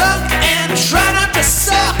your luck and try not to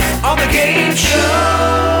suck on the game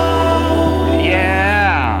show.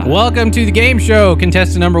 Yeah. Welcome to the game show.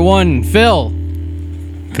 Contestant number 1, Phil.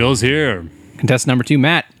 Phil's here. Contestant number 2,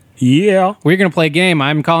 Matt. Yeah. We're gonna play a game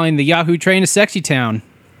I'm calling the Yahoo Train to Sexy Town.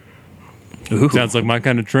 Ooh. Sounds like my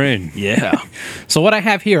kind of train. Yeah. So what I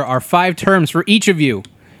have here are 5 terms for each of you.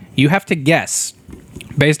 You have to guess,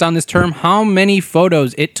 based on this term, how many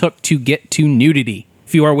photos it took to get to nudity.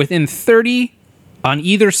 If you are within 30 on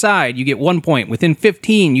either side, you get 1 point. Within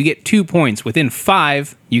 15, you get 2 points. Within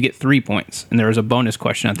 5, you get 3 points. And there is a bonus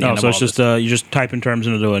question at the end of So all it's just this. you just type in terms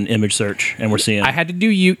into an image search, and we're seeing I had to do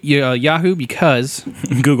Yahoo because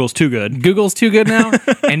Google's too good. Google's too good now,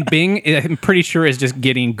 and Bing, I'm pretty sure, is just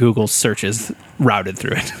getting Google's searches routed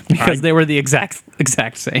through it because they were the exact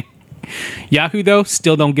same. Yahoo, though,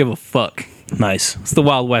 still don't give a fuck. Nice. It's the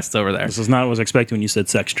Wild West over there. This is not what I was expecting when you said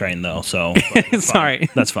sex train, though. So Sorry.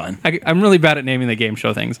 that's fine. I'm really bad at naming the game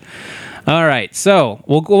show things. All right, so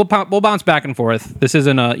we'll bounce back and forth. This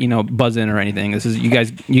isn't a buzz in or anything. This is you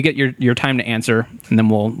get your time to answer, and then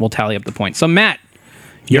we'll tally up the points. So Matt,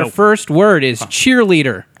 your first word is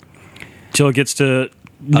cheerleader. Till it gets to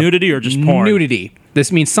nudity or just porn. Nudity.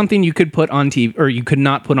 This means something you could put on TV or you could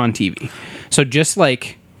not put on TV. So just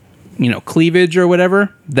like cleavage or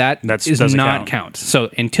whatever, that does not count. So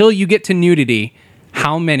until you get to nudity,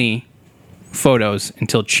 how many photos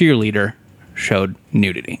until cheerleader showed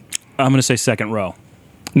nudity? I'm going to say second row.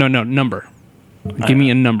 No, number. Give me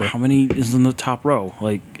a number. How many is in the top row?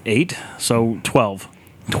 Like 8? So 12.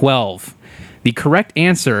 12. The correct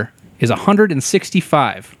answer is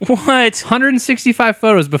 165. What? 165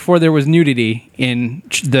 photos before there was nudity in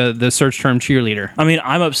the search term cheerleader. I mean,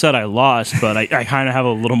 I'm upset I lost, but I kind of have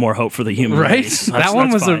a little more hope for the human Right? race. That one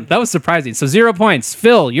was fine. that was surprising. So 0 points.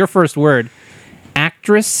 Phil, your first word.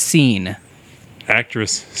 Actress scene.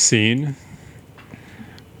 Actress scene.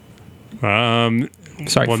 Sorry,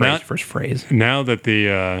 Well, first phrase. Now that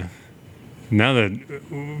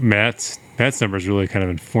Matt's number is really kind of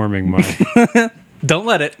informing my Don't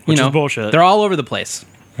let it. Which is bullshit. They're all over the place.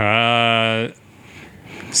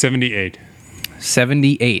 78.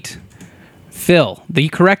 78. Phil, the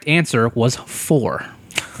correct answer was 4.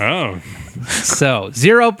 Oh, So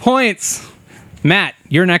 0 points. Matt,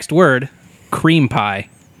 your next word, cream pie.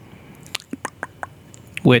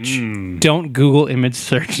 Which don't Google image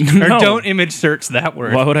search or No. don't image search that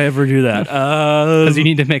word Why would I ever do that? because you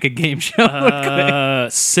need to make a game show.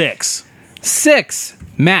 6. 6.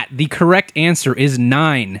 Matt, the correct answer is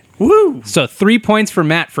 9. Woo! So 3 points for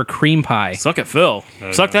Matt for cream pie. Suck it, Phil.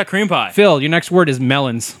 Suck that cream pie. Phil, your next word is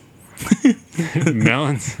melons.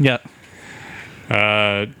 melons. Yep.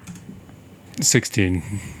 16.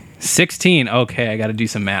 16. Okay, I got to do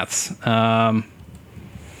some maths.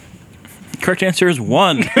 Correct answer is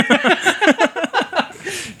 1.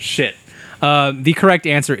 Shit. The correct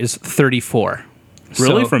answer is 34.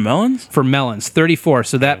 Really? So- For melons? for melons, 34.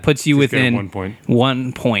 So that puts you Just get within 1 point.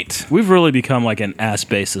 1 point. We've really become like an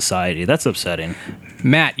ass-based society. That's upsetting.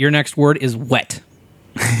 Matt, your next word is wet.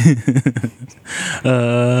 10.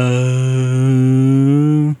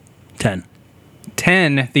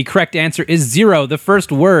 10. The correct answer is 0. The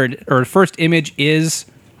first word or first image is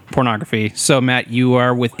pornography. So, Matt, you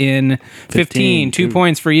are within 15. 2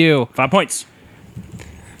 points for you. 5 points.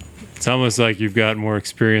 It's almost like you've got more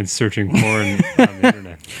experience searching porn on the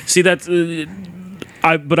internet. See, that's...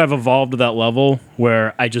 but I've evolved to that level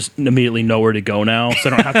where I just immediately know where to go now, so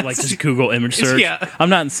I don't have to just Google image search. Yeah. I'm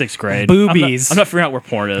not in 6th grade. Boobies. I'm not figuring out where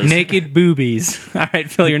porn is. Naked boobies. All right,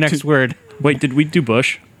 Phil, your next word. Wait, did we do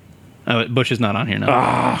Bush? Oh, Bush is not on here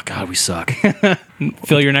now. Oh, God, we suck.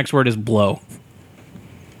 Phil, your next word is blow.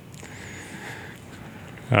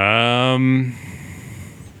 2.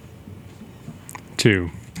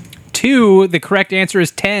 2. The correct answer is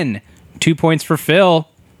 10. 2 points for Phil.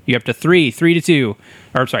 You're up to 3. 3-2.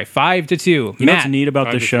 Or, I'm sorry, 5-2. You know Matt. what's neat about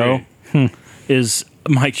 5 this to show? 3. Is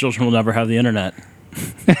my children will never have the internet.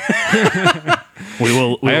 we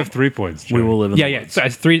will. I have 3 points. Joe. We will live in. Yeah. So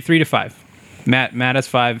it's 3-5. Matt has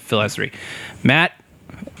 5. Phil has 3. Matt,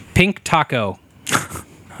 pink taco.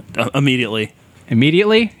 Immediately.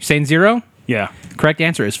 Immediately? You're saying 0? Yeah. Correct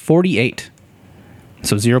answer is 48.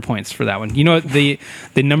 So 0 points for that one. You know what, the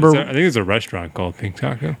number... I think there's a restaurant called Pink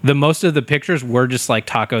Taco. The most of the pictures were just like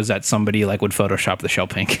tacos that somebody like would Photoshop the shell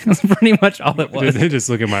pink. That's pretty much all it was. They just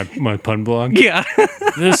look at my pun blog. Yeah.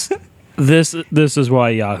 This is why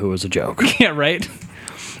Yahoo is a joke. Yeah, right?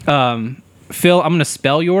 Phil, I'm going to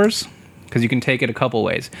spell yours because you can take it a couple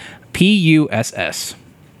ways. P-U-S-S.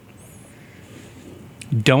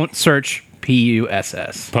 Don't search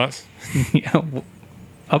P-U-S-S. Puss. Yeah,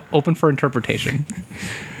 open for interpretation.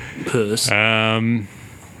 Puss. 7.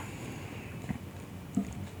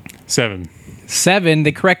 7.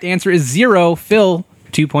 The correct answer is 0. Phil,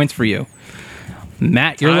 2 points for you.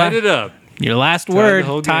 Matt, your Tied it up. Your last Tied word. the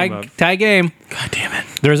whole game up. Tie game. God damn it.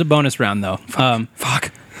 There is a bonus round though.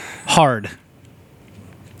 Fuck. Hard.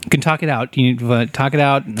 You can talk it out. You need to talk it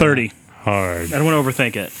out. 30. Hard. I don't want to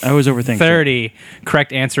overthink it. I always overthink 30.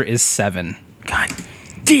 Correct answer is 7. God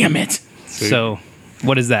damn it. So,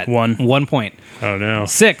 what is that? 1. 1 point. Oh no.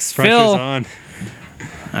 6. Pressure's Phil. on.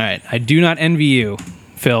 All right. I do not envy you,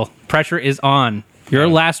 Phil. Pressure is on. Your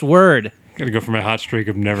last word Gotta go for my hot streak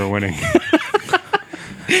of never winning.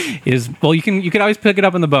 is, well, you can always pick it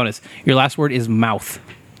up in the bonus. Your last word is mouth.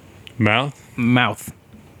 Mouth. Mouth.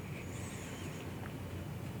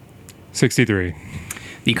 63.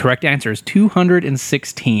 The correct answer is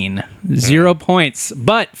 216. 0 points.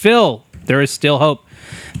 But, Phil, there is still hope.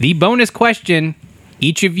 The bonus question,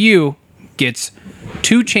 each of you gets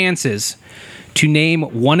 2 chances to name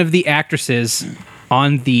one of the actresses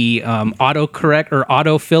on the autocorrect or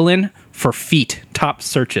auto fill-in for feet top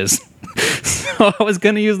searches. So I was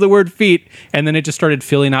going to use the word feet, and then it just started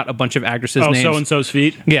filling out a bunch of actresses' names. so-and-so's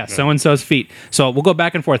feet? Yeah, so-and-so's feet. So we'll go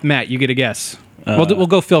back and forth. Matt, you get a guess. We'll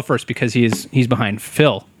go Phil first because he's behind.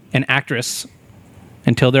 Phil, an actress.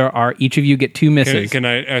 Until there are, each of you get 2 misses. Can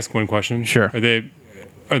I ask one question? Sure.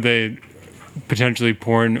 Are they potentially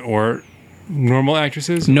porn or normal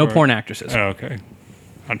actresses? No or? porn actresses. Oh, okay.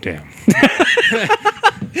 Oh, damn.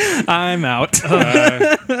 I'm out.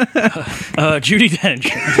 Judi Dench.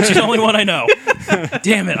 She's the only one I know.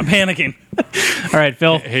 Damn it, I'm panicking. All right,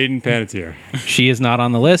 Phil. Hayden Panettiere. She is not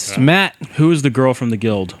on the list. Matt. Who is the girl from the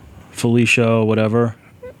guild? Felicia, whatever.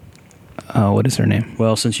 What is her name?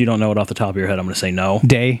 Well, since you don't know it off the top of your head, I'm going to say no.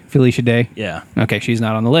 Day. Felicia Day. Yeah. Okay, she's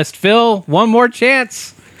not on the list. Phil, one more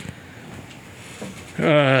chance.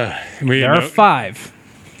 There are 5.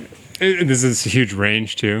 This is a huge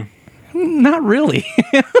range, too. Not really.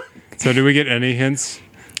 So do we get any hints?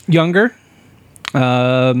 Younger.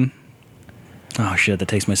 Oh, shit, that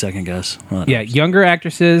takes my second guess. Well, Yeah, younger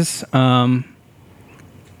actresses. Some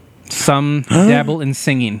dabble in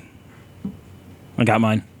singing. I got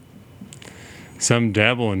mine. Some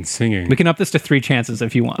dabble in singing. We can up this to 3 chances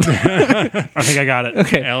if you want. I think I got it.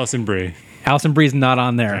 Okay. Allison Brie. Allison Brie's not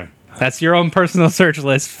on there. That's your own personal search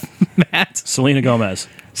list, Matt. Selena Gomez.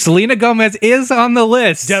 Selena Gomez is on the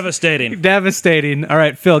list. Devastating. Devastating. All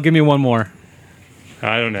right, Phil, give me one more.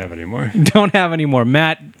 I don't have any more. Don't have any more.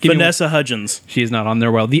 Matt, give me Vanessa Hudgens. She is not on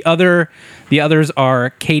there. Well, the others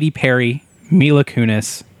are Katy Perry, Mila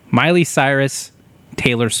Kunis, Miley Cyrus,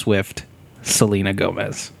 Taylor Swift, Selena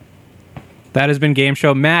Gomez. That has been Game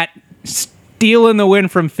Show. Matt stealing the win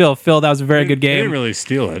from Phil. Phil, that was a very good He game. didn't really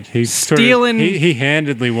steal it. He Stealing- he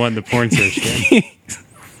handedly won the porn search game.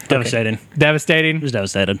 Devastating. Devastating. It was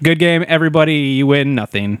devastated. Good game, everybody. You win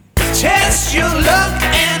nothing. Test your luck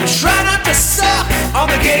and try not to suck on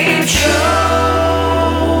the game show.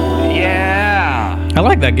 Yeah. I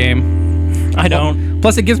like that game. I don't.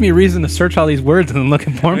 Plus, it gives me a reason to search all these words and look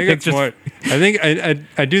at porn I think it's pictures. more, I think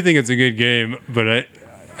I do think it's a good game, but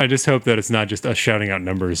I just hope that it's not just us shouting out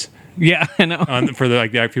numbers Yeah, I know. for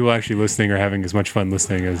the people actually listening or having as much fun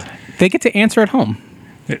listening as They get to answer at home.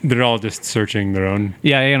 they're all just searching their own.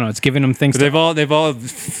 Yeah, it's giving them things. But they've all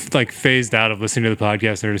like phased out of listening to the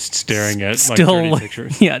podcast. They're just staring at like 30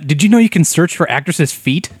 pictures. Yeah. Did you know you can search for actresses'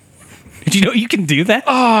 feet? Did you know you can do that?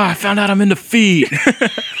 Oh, I found out I'm into feet.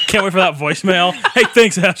 Can't wait for that voicemail. Hey,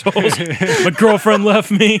 thanks, assholes. My girlfriend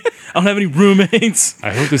left me. I don't have any roommates.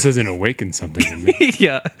 I hope this doesn't awaken something in me.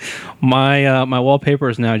 Yeah. My wallpaper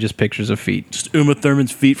is now just pictures of feet. Just Uma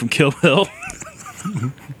Thurman's feet from Kill Bill.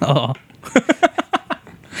 Oh.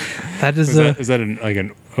 That is Is that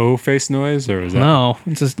an O face noise or is that? no.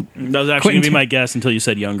 It's just That was actually going to be my guess until you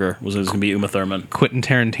said younger. Was it was going to be Uma Thurman? Quentin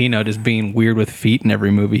Tarantino just being weird with feet in every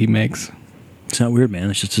movie he makes. It's not weird, man.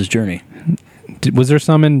 It's just his journey. Was there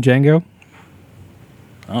some in Django?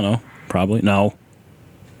 I don't know. Probably. No.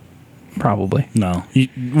 Probably. No.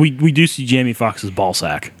 We do see Jamie Foxx's ball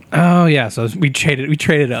sack. Oh yeah, so we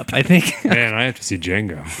traded up. I think Man, I have to see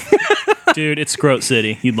Django. Dude, it's Scroat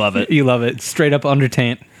City. You'd love it. you love it. Straight up under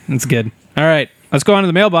taint. It's good. All right, let's go on to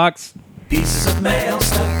the mailbox. Pieces of mail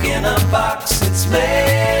stuck in a box. It's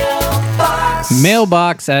mailbox.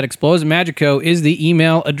 Mailbox at Explosive Magico is the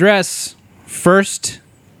email address. First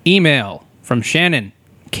email from Shannon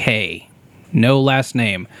K. No last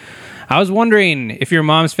name. I was wondering if your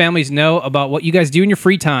mom's families know about what you guys do in your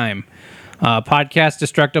free time. Podcast,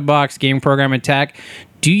 Destructo Box, game program Attack.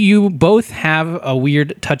 Do you both have a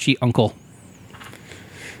weird, touchy uncle?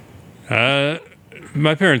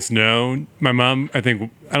 My parents know. My mom, I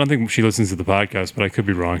don't think she listens to the podcast, but I could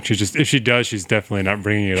be wrong. If she does, she's definitely not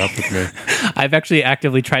bringing it up with me. I've actually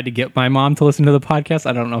actively tried to get my mom to listen to the podcast.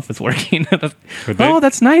 I don't know if it's working. But Oh,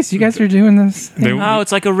 that's nice. You guys are doing this. Oh,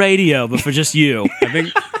 it's like a radio, but for just you. I think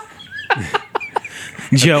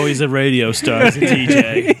Joey's a radio star. He's a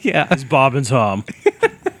DJ. Yeah. He's Bob and Tom.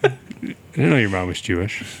 I didn't know your mom was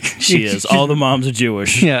Jewish. She is. All the moms are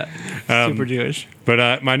Jewish. Yeah. Super Jewish. But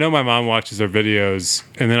I know my mom watches our videos,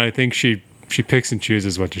 and then I think she picks and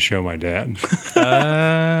chooses what to show my dad.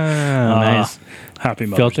 Nice. Happy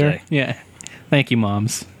Mother's Filter? Day. Yeah. Thank you,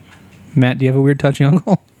 moms. Matt, do you have a weird, touchy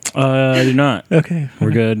uncle? I do not. Okay.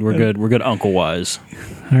 We're good. We're good. We're good uncle-wise.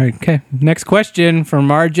 All right. Okay. Next question from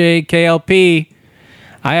RJKLP.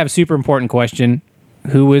 I have a super important question.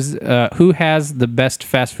 Who has the best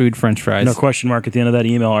fast food French fries? No question mark at the end of that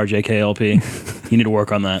email, RJKLP. You need to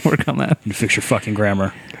work on that. Work on that. You fix your fucking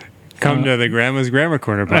grammar. Come to the Grandma's Grammar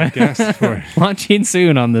Corner podcast. Launching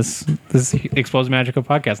soon on this Exposed Magical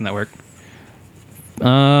Podcast Network.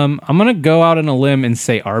 I'm gonna go out on a limb and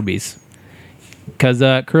say Arby's, because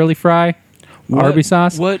curly fry, Arby's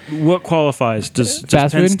sauce. What qualifies? Does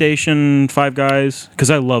Fast Penn food? Station, Five Guys? Because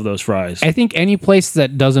I love those fries. I think any place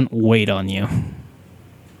that doesn't wait on you.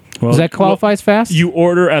 Well, Does that qualify as fast? You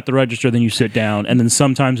order at the register, then you sit down, and then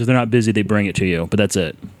sometimes if they're not busy, they bring it to you. But that's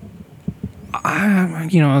it. I'm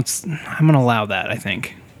gonna allow that. I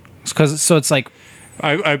think it's like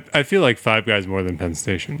I feel like Five Guys more than Penn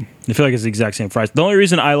Station. I feel like it's the exact same fries. The only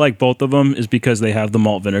reason I like both of them is because they have the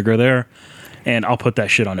malt vinegar there, and I'll put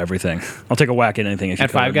that shit on everything. I'll take a whack at anything if you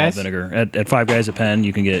At cover Five malt Guys? vinegar. At Five Guys at Penn,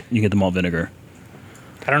 you can get the malt vinegar.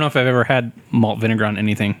 I don't know if I've ever had malt vinegar on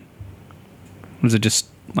anything. Was it just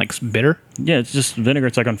like bitter? Yeah, it's just vinegar.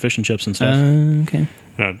 It's like on fish and chips and stuff. Okay.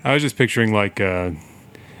 I was just picturing like,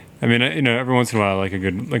 every once in a while, like a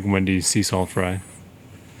good like Wendy's sea salt fry.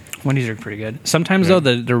 Wendy's are pretty good. Sometimes though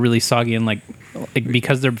they're really soggy and like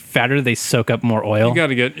because they're fatter, they soak up more oil. You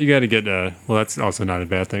gotta get. Well, that's also not a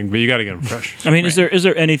bad thing, but you gotta get them fresh. I mean, is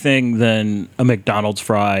there anything than a McDonald's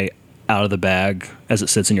fry out of the bag as it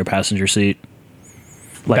sits in your passenger seat?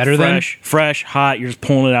 Like Better than? fresh, hot. You're just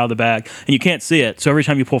pulling it out of the bag, and you can't see it. So every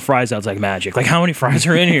time you pull fries out, it's like magic. Like, how many fries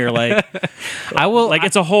are in here? Like,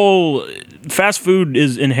 it's a whole. Fast food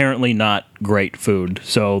is inherently not great food.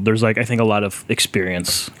 So there's I think a lot of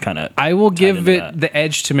experience kind of. I will give into it that. the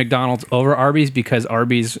edge to McDonald's over Arby's because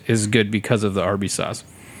Arby's is good because of the Arby's sauce.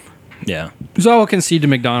 Yeah. So I will concede to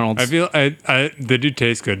McDonald's. I feel they do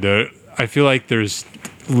taste good though. I feel like there's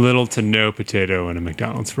little to no potato in a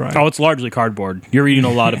McDonald's fry. Oh, it's largely cardboard. You're eating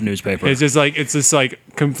a lot of newspaper. It's just like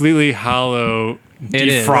completely hollow,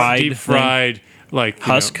 is. deep fried like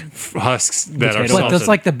Husk? husks that are Potato but salted. that's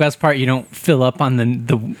like the best part. You don't fill up on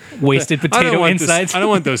the wasted I don't potato want insides. I don't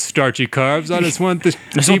want those starchy carbs. I just want the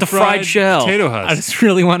just want the fried shell. potato I husk. just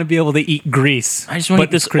really want to be able to eat grease. I just want to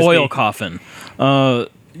eat this oil coffin.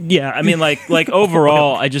 Yeah, I mean, like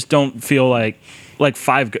overall, I just don't feel like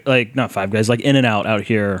like not Five Guys, like In-N-Out out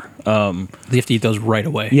here. You have to eat those right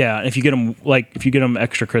away. Yeah, if you get them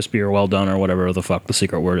extra crispy or well done or whatever the fuck the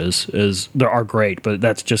secret word is they are great, but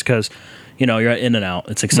that's just because you're at In-N-Out.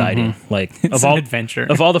 It's exciting. Like It's an adventure.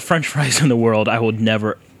 Of all the French fries in the world, I would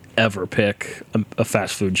never ever pick a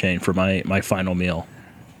fast food chain for my final meal.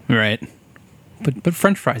 Right. But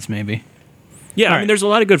French fries maybe. Yeah, All I right. mean, there's a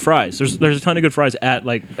lot of good fries. There's a ton of good fries at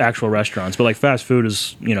like actual restaurants, but like fast food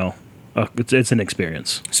is it's an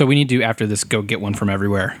experience. So we need to after this go get one from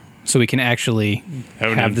everywhere, so we can actually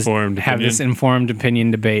Have an have this informed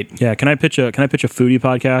opinion debate. Yeah, can I pitch a foodie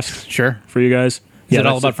podcast Sure. for you guys? Is it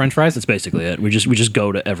all that's about French fries? That's basically it. We just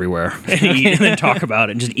go to everywhere and eat and then talk about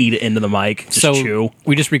it and just eat it into the mic. Just So chew.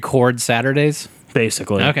 we just record Saturdays.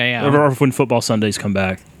 Basically. Okay, yeah. Or when football Sundays come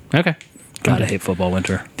back. Okay. God, I hate football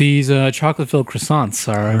winter. These chocolate-filled croissants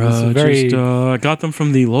are very. Just got them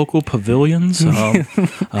from the local pavilions.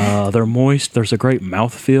 They're moist. There's a great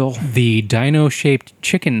mouthfeel. The dino-shaped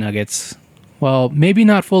chicken nuggets. Well, maybe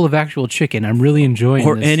not full of actual chicken. I'm really enjoying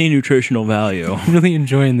Or this. any nutritional value. Really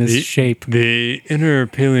enjoying this shape. The inner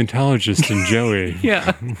paleontologist in Joey.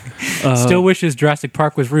 Yeah. Still wishes Jurassic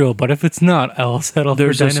Park was real, but if it's not, I'll settle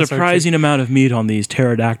There's for a dinosaur surprising amount of meat on these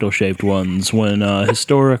pterodactyl-shaped ones when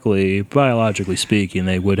historically, biologically speaking,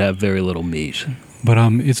 they would have very little meat. chicken. But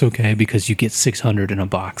it's okay because you get 600 in a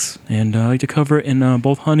box. And I like to cover it in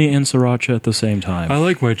both honey and sriracha at the same time. I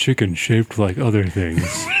like my chicken shaped like other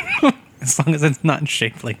things. As long as it's not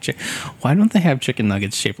shaped like chicken. Why don't they have chicken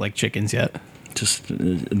nuggets shaped like chickens yet? Just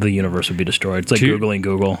the universe would be destroyed. It's like Too- Googling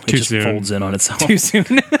Google. It too just soon. folds in on itself. Too soon.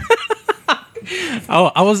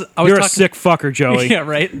 I was You're talking, a sick fucker, Joey. Yeah,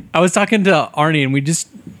 right. I was talking to Arnie, and we just,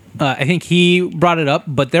 I think he brought it up,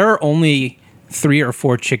 but there are only 3 or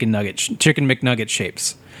 4 chicken McNugget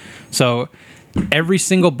shapes. So every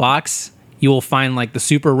single box, you will find like the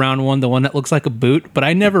super round one, the one that looks like a boot. But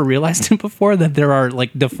I never realized it before that there are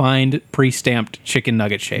like defined pre-stamped chicken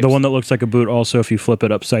nugget shapes. The one that looks like a boot, also, if you flip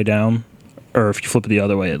it upside down, or if you flip it the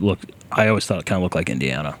other way, I always thought it kind of looked like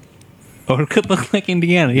Indiana. or it could look like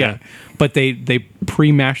Indiana, yeah. But they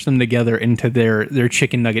pre-mash them together into their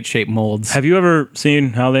chicken nugget shaped molds. Have you ever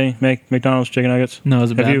seen how they make McDonald's chicken nuggets? No,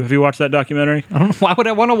 is it bad? Have you watched that documentary? I don't know. Why would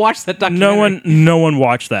I want to watch that documentary? No one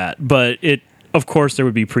watched that, but of course there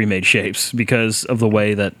would be pre-made shapes because of the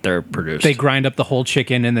way that they're produced. They grind up the whole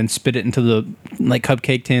chicken and then spit it into the like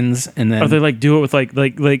cupcake tins, and then Or they like do it with like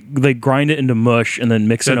they grind it into mush and then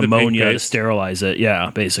mix Is that in the pink ammonia to paste? sterilize it.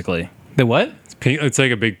 Yeah, basically. the what? Pink.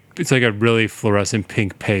 It's like a really fluorescent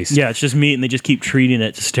pink paste. Yeah, it's just meat, and they just keep treating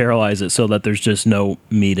it to sterilize it so that there's just no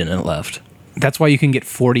meat in it left. That's why you can get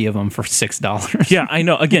 40 of them for $6. Yeah, I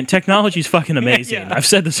know. Again, technology's fucking amazing. Yeah. I've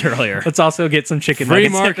said this earlier. Let's also get some chicken Free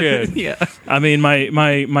nuggets. market. Yeah. I mean,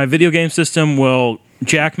 my video game system will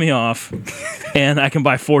jack me off, and I can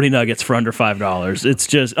buy 40 nuggets for under $5. It's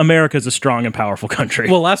just America's a strong and powerful country.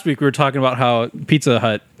 Well, last week we were talking about how Pizza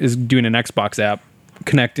Hut is doing an Xbox app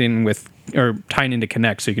connecting with or tying into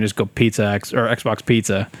Connect, so you can just go Pizza X or Xbox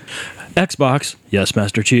Pizza. Xbox, yes,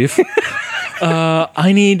 Master Chief.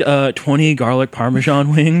 I need 20 garlic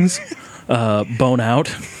Parmesan wings, bone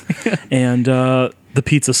out, and the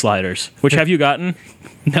pizza sliders. Which have you gotten?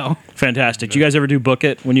 No. Fantastic. Did you guys ever do Book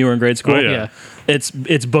It when you were in grade school? Oh, yeah. Yeah.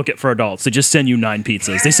 It's Book It for adults. They just send you 9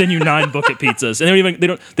 pizzas. They send you 9 Book It pizzas, and they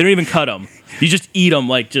don't even cut them. You just eat them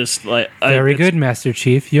Very good, Master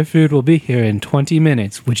Chief. Your food will be here in 20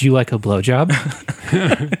 minutes. Would you like a blowjob?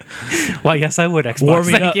 Why, yes, I would, Xbox.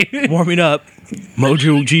 Warming up, Thank you. warming up.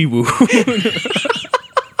 Mojo Jiwoo.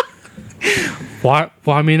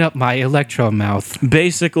 Warming up my electro mouth.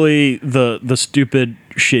 Basically, the stupid,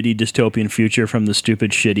 shitty dystopian future from the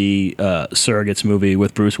stupid, shitty Surrogates movie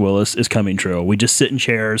with Bruce Willis is coming true. We just sit in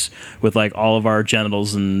chairs with like all of our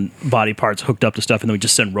genitals and body parts hooked up to stuff, and then we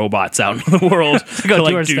just send robots out into the world go to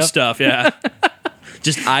do our like do stuff. stuff. Yeah,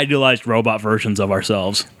 just idealized robot versions of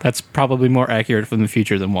ourselves. That's probably more accurate from the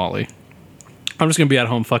future than Wall-E. I'm just going to be at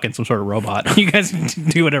home fucking some sort of robot. You guys can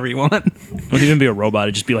do whatever you want. It wouldn't even be a robot.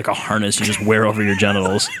 It'd just be like a harness you just wear over your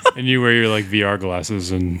genitals. And you wear your like VR glasses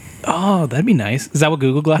and Oh, that'd be nice. Is that what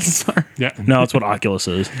Google glasses are? yeah. No, that's what Oculus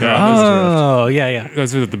is. Oh, yeah.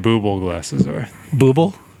 That's what the Booble glasses are.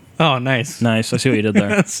 Booble? Oh, nice. Nice. I see what you did there.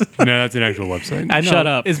 No, that's an actual website. I know. Shut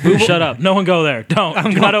up. Is Booble? Shut up. No one go there. Don't. I'm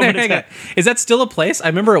Do not going open there. its head. Is that still a place? I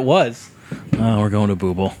remember it was. Oh, we're going to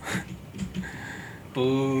Booble.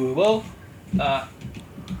 Booble.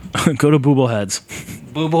 Go to Boobleheads.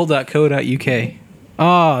 Booble.co.uk.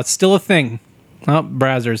 Oh, it's still a thing. Oh,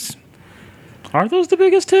 browsers. Are those the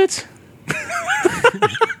biggest tits?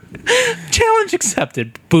 Challenge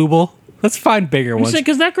accepted. Booble. Let's find bigger ones.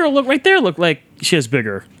 Because that girl look like she has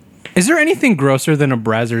bigger. Is there anything grosser than a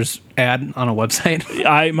Brazzers ad on a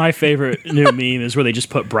website? My favorite new meme is where they just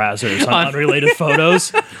put Brazzers on unrelated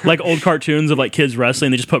photos, like old cartoons of like kids wrestling.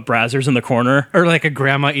 They just put Brazzers in the corner, Or like a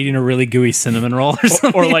grandma eating a really gooey cinnamon roll or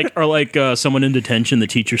something? or like someone in detention, the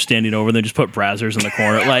teacher standing over, and they just put Brazzers in the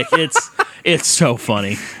corner. Like it's so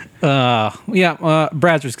funny.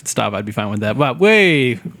 Brazzers could stop. I'd be fine with that. But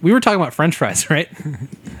we were talking about French fries, right?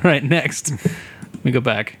 Right, next. Let me go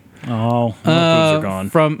back. Oh, my boobs are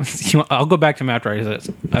gone. I'll go back to him after I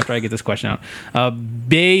get this question out.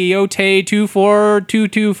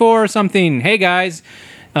 Bayote24224 or something. Hey guys,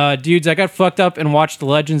 dudes, I got fucked up and watched the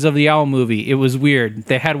Legends of the Owl movie. It was weird.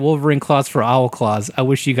 They had Wolverine claws for owl claws. I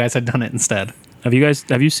wish you guys had done it instead. Have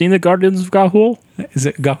you seen the Guardians of Ga'Hoole? Is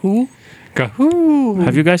it Ga'Hoole? Gahoo.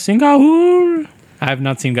 Have you guys seen Ga'Hoole? I have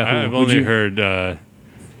not seen Ga'Hoole. I've only heard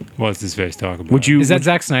what's his face talk about. Would you? Is that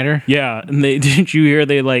Zack Snyder? Yeah, and didn't you hear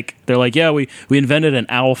they're like, yeah, we invented an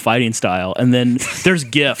owl fighting style, and then there's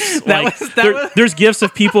gifs. There's gifs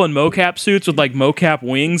of people in mocap suits with like mocap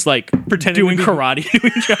wings, like Pretending doing to be- karate to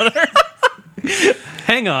each other.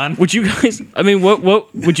 Hang on. Would you guys? I mean, what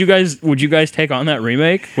would you guys take on that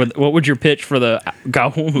remake? What would your pitch for the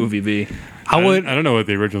Ga'Hoole movie be? I don't know what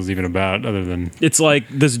the original's even about, other than It's like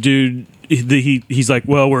this dude. He's like,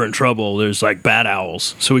 well, we're in trouble. There's like bad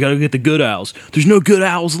owls, so we got to get the good owls. There's no good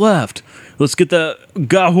owls left. Let's get the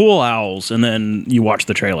Ga'Hoole owls, and then you watch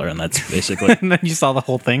the trailer, and that's basically. And then you saw the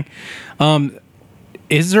whole thing.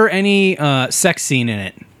 Is there any sex scene in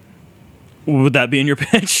it? Would that be in your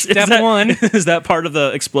pitch? Step one. Is that part of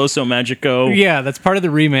the Exploso Magico? Yeah, that's part of the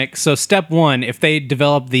remake. So step one, if they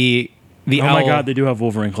develop the Oh owl, my god, they do have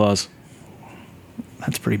Wolverine claws.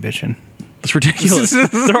 that's pretty bitchin'. That's ridiculous.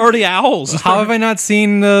 They're already owls. How have I not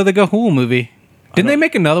seen the Ga'Hoole movie? Didn't they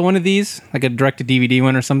make another one of these, like a direct-to-DVD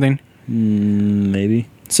one or something? Maybe.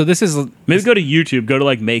 So this is Maybe go to YouTube. Go to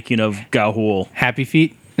like making of Ga'Hoole. Happy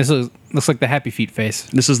Feet. This looks like the Happy Feet face.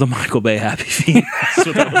 This is the Michael Bay Happy Feet. That's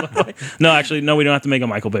what that would look like. No, actually, no. We don't have to make a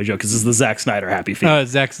Michael Bay joke because this is the Zack Snyder Happy Feet.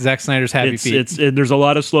 Zack Snyder's Happy Feet. There's a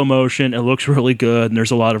lot of slow motion. It looks really good, and there's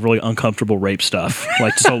a lot of really uncomfortable rape stuff.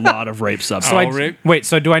 Like just a lot of rape stuff. So wait,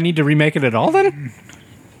 so do I need to remake it at all then?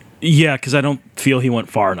 Yeah, because I don't feel he went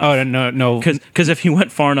far enough. Oh no. Because if he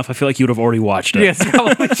went far enough, I feel like you would have already watched it. Yeah, it's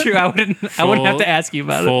probably true. I wouldn't have to ask you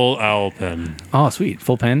about it. full owl pen. Oh, sweet.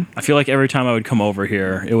 Full pen. I feel like every time I would come over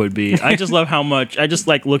here, it would be. I just love how much. I just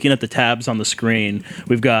like looking at the tabs on the screen.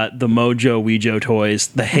 We've got the Mojo Weejo toys,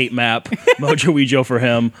 the hate map, Mojo Weejo for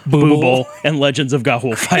him, Booble, and Legends of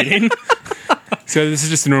Ga'Hoole fighting. So this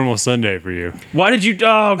is just a normal Sunday for you. Why did you?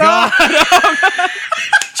 Oh God!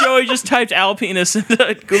 Joey just typed owl penis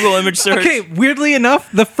into Google image search. Okay, weirdly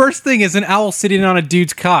enough, the first thing is an owl sitting on a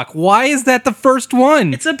dude's cock. Why is that the first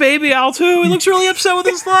one? It's a baby owl too. He looks really upset with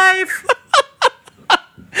his life.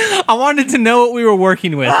 I wanted to know what we were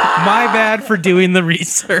working with. My bad for doing the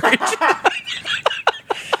research.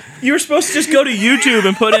 You were supposed to just go to YouTube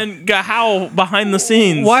and put in Ga'Hoole behind the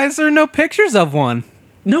scenes. Why is there no pictures of one?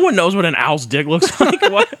 No one knows what an owl's dick looks like.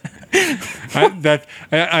 What? I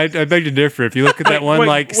beg to differ. If you look at that one,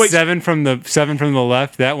 wait. seven from the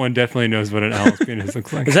left, that one definitely knows what an owl's penis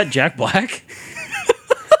looks like. Is that Jack Black?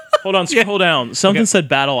 Hold on, scroll down. Something said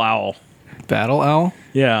battle owl. Battle owl?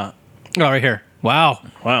 Yeah. Oh, right here. Wow.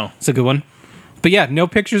 Wow. That's a good one. But yeah, no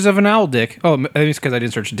pictures of an owl dick. Oh, maybe it's because I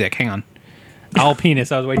didn't search dick. Hang on. Owl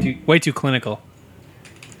penis. I was way too clinical.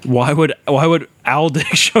 Why would owl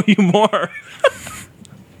dick show you more?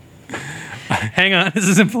 Hang on. This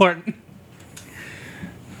is important.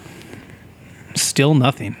 Still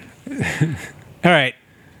nothing. All right.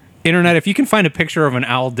 Internet, if you can find a picture of an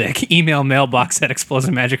owl dick, email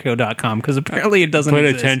mailbox@explosivemagico.com because apparently it doesn't Put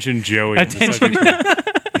exist. attention, Joey. Attention.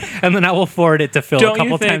 And then I will forward it to Phil a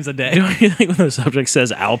couple times a day. Don't you think when the subject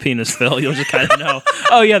says owl penis Phil, you'll just kind of know,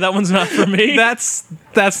 oh yeah, that one's not for me?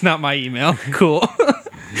 That's not my email. Cool.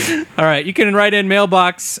 All right. You can write in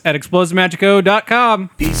mailbox@explosivemagico.com.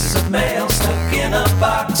 Pieces of mail stuck in a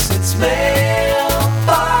box. It's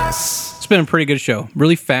mailbox. It's been a pretty good show.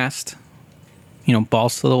 Really fast.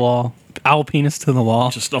 Balls to the wall. Owl penis to the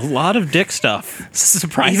wall. Just a lot of dick stuff.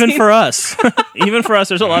 Surprising. Even for us. Even for us,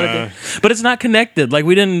 there's a lot of dick. But it's not connected. Like,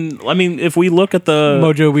 if we look at the...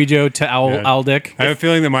 Mojo Weejo to owl dick. I have a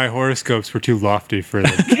feeling that my horoscopes were too lofty for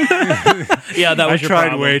that. Yeah, that I was your tried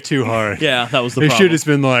problem. way too hard. Yeah, that was the It problem. should have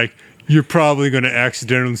been like, you're probably going to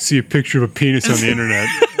accidentally see a picture of a penis on the internet.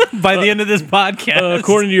 By the end of this podcast.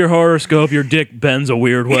 According to your horoscope, your dick bends a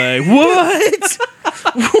weird way. What?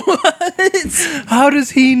 How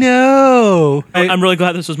does he know? I'm really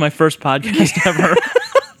glad this was my first podcast ever.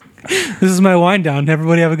 This is my wind down.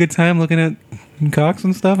 Everybody have a good time looking at cocks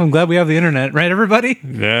and stuff. I'm glad we have the internet, right, everybody?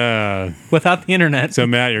 Yeah. Without the internet, So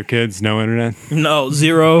Matt, your kids no internet? No,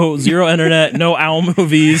 zero internet, no owl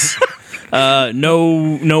movies,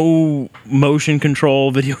 no motion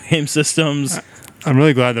control video game systems. I'm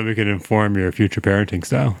really glad that we could inform your future parenting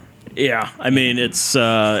style. Yeah, I mean it's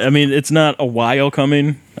not a while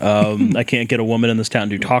coming. I can't get a woman in this town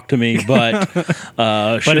to talk to me, but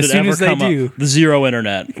should as it soon ever as they come up, do. the zero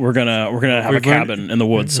internet, we're gonna have We've a cabin in the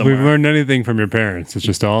woods If somewhere. we've learned anything from your parents, it's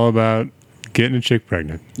just all about getting a chick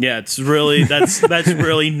pregnant. Yeah, it's really that's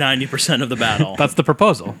really 90% of the battle. that's the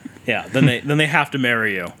proposal. Yeah, then they have to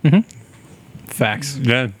marry you. Facts.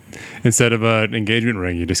 Yeah. Instead of an engagement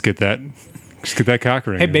ring, you just get that cock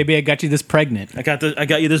ring. Hey, baby, I got you this pregnant. I got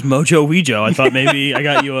you this Mojo Weejo. I thought maybe I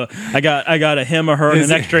got you I got a him or her and Is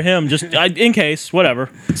an it- extra him just in case, whatever.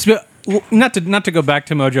 Not to go back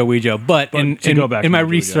to Mojo Weejo, but to go back in to my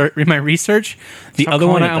Mojo research, the Stop other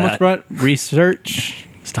one calling I it almost that. brought research.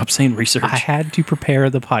 Stop saying research. I had to prepare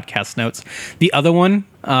the podcast notes. The other one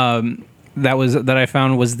that I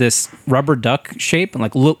found was this rubber duck shape, and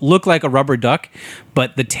like looked like a rubber duck,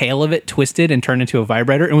 but the tail of it twisted and turned into a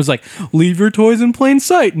vibrator. And was like, "Leave your toys in plain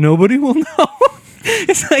sight. Nobody will know."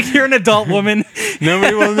 It's like you're an adult woman.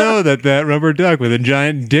 Nobody will know that rubber duck with a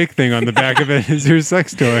giant dick thing on the back of it is your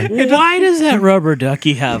sex toy. Why does that rubber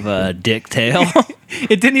ducky have a dick tail?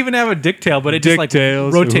 It didn't even have a dick tail, but it Dick just like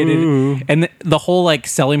tails, rotated. ooh. And the whole like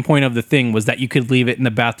selling point of the thing was that you could leave it in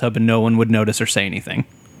the bathtub and no one would notice or say anything.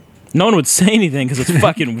 No one would say anything because it's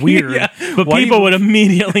fucking weird, Yeah. but Why do people you- would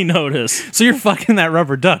immediately notice. So you're fucking that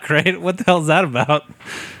rubber duck, right? What the hell's that about?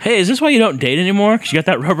 Hey, is this why you don't date anymore? Because you got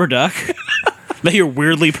that rubber duck that you're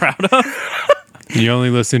weirdly proud of? You only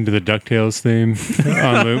listen to the DuckTales theme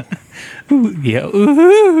on loop. Yeah.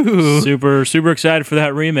 Ooh. Super excited for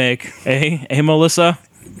that remake. Hey, Melissa,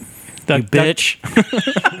 you bitch.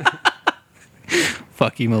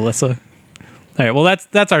 Fuck you, Melissa. All right, well,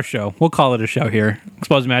 that's our show. We'll call it a show here.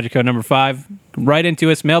 Explosive Magic Code number 5. Write into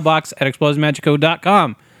us, mailbox at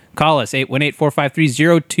explosivemagiccode.com. Call us,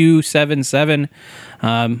 818-453-0277.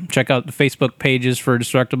 Check out the Facebook pages for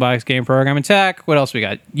Destructible Box Game Program Attack. What else we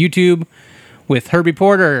got? YouTube with Herbie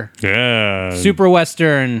Porter. Yeah. Super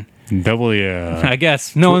Western. Double yeah. I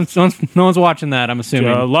guess. No one's watching that, I'm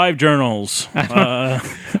assuming. Live journals. I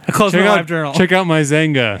closed my live journal. Check out my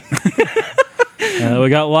Zanga. We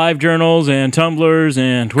got live journals and Tumblrs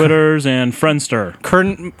and Twitters and Friendster.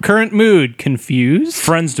 Current mood, confused.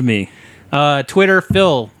 Friends to me. Twitter,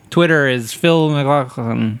 Phil. Twitter is Phil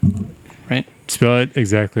McLaughlin, right? Spell it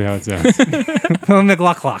exactly how it sounds. Phil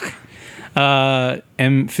McLaughlin.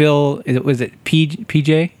 And Phil, was it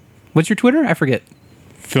PJ? What's your Twitter? I forget.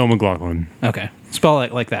 Phil McLaughlin. Okay. Spell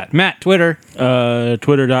it like that. Matt, Twitter.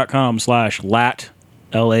 Twitter.com/lat,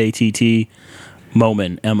 LATT,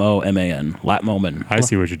 Moman, MOMAN, Lat Moman. I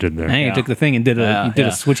see what you did there. Hey, you took the thing and did a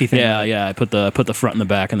switchy thing. Yeah. I put the front in the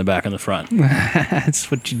back and the back in the front, That's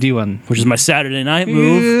what you do on. which is my Saturday night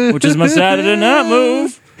move.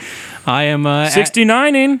 I am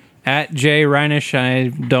 69ing. at Jay Reinish. I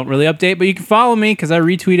don't really update, but you can follow me because I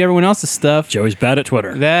retweet everyone else's stuff. Joey's bad at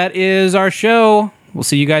Twitter. That is our show. We'll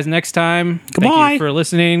see you guys next time. Thank Goodbye. you for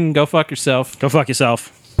listening. Go fuck yourself. Go fuck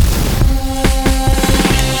yourself.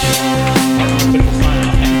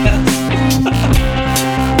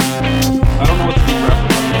 I don't know what the deep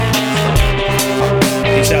reference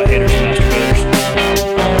Peace out, haters and masturbators.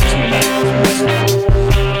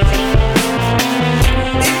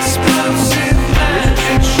 Explosive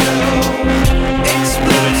Magic Show.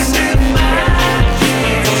 Explosive Magic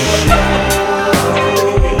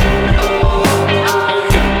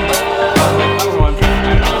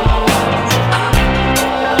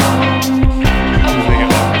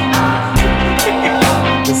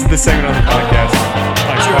This is the segment on the podcast.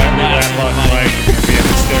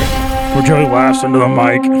 Where Joey laughs into the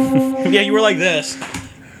mic. Yeah, you were like this.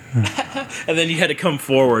 And then you had to come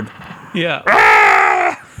forward. Yeah.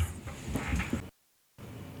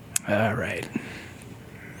 All right.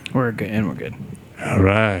 We're good. And we're good. All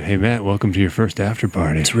right. Hey, Matt, welcome to your first after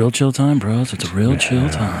party. It's real chill time, bros. It's a real chill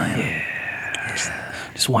time.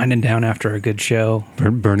 Just winding down after a good show.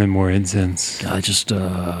 Burning more incense. I just,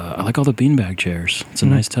 I like all the beanbag chairs. It's a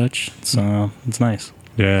nice touch. It's nice.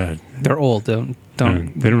 Yeah. They're old. Don't.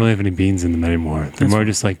 They don't really have any beans in them anymore. They're more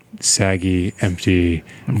just like saggy, empty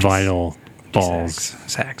vinyl balls.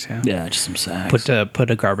 Sacks. Yeah. Yeah, just some sacks. Put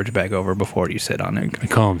a garbage bag over before you sit on it. I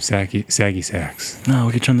call them saggy sacks. No,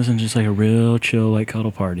 we could turn this into just like a real chill, like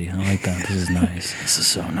cuddle party. I like that. This is nice. This is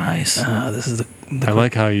so nice. This is the I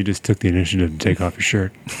like how you just took the initiative to take off your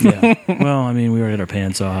shirt. Yeah. Well, I mean, we already had our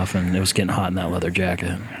pants off, and it was getting hot in that leather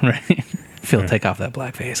jacket. right. Phil, take off that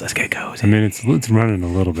blackface. Let's get cozy. I mean, it's running a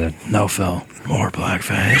little bit. No, Phil. More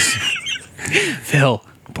blackface. Phil,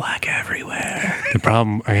 black everywhere. The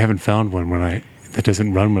problem, I haven't found one that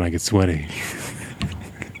doesn't run when I get sweaty.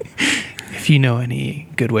 If you know any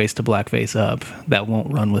good ways to blackface up that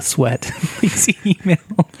won't run with sweat, please email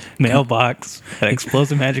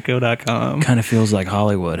mailbox@explosivemagico.com. Kind of feels like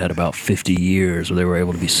Hollywood had about 50 years where they were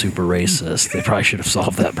able to be super racist. They probably should have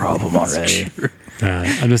solved that problem already.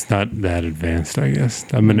 I'm just not that advanced, I guess.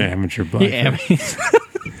 I'm an amateur black. Yeah,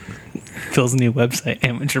 Phil's new website,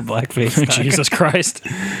 amateurblackface. Jesus Christ.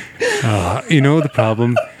 You know the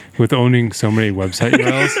problem with owning so many website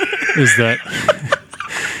URLs is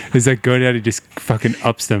that GoDaddy just fucking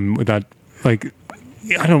ups them without like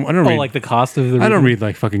I don't read like the cost of the. I don't read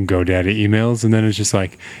like fucking GoDaddy emails, and then it's just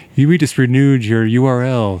like we just renewed your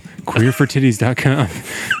URL queerfortitties.com.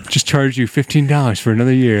 Just charged you $15 for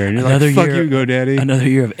another year, and you're like, fuck you, GoDaddy. Another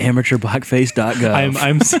year of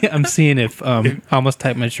amateurblackface.gov. I'm seeing if I almost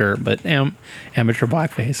typed my shirt, but amateur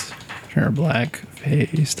blackface, sure,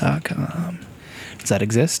 blackface.com. Does that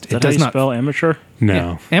exist? It does not spell amateur. No,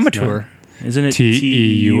 Yeah. Amateur. Isn't it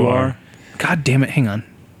TEUR? God damn it! Hang on.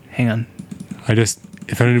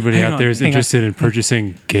 If anybody Hang out on, there is hang on. interested in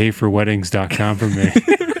purchasing gayforweddings.com from me,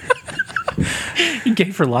 You're gay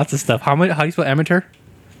for lots of stuff. How do you spell amateur?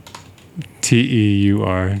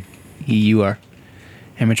 TEUR. EUR.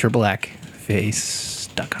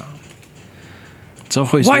 Amateurblackface.com. It's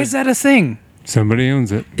always Why is that a thing? Somebody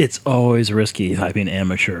owns it. It's always risky typing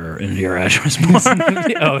amateur into your address bar.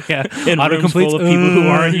 Oh yeah, In rooms full of people who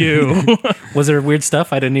aren't you. Was there weird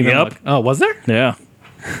stuff? I didn't even Yep. look. Oh, was there? Yeah.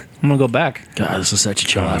 I'm gonna go back. God, this is such a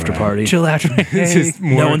chill after party. Chill after. It's just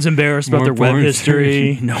No one's embarrassed about more their web porn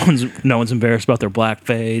history. No one's embarrassed about their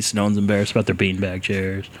blackface. No one's embarrassed about their beanbag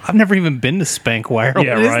chairs. I've never even been to Spankwire.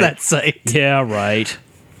 Yeah, What is right. that site? Yeah, right.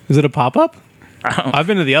 Is it a pop up? I've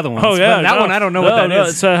been to the other ones. Oh yeah, but that one I don't know what that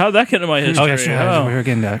is. So how'd that get into my history? Oh yeah, sure. Oh, We're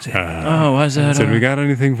getting down to oh why's that? So we got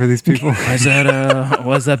anything for these people? Why's that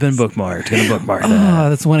been bookmarked? Gonna bookmark that. Oh,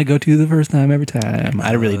 that's the one I go to the first time every time.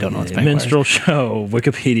 I really don't know what Spankwire is. Minstrel show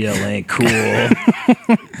Wikipedia link. Cool.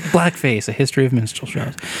 Blackface, a history of minstrel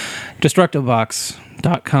shows.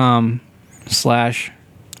 Destructobox.com/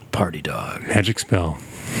 Party dog. Magic spell.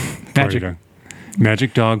 Magic- Party dog.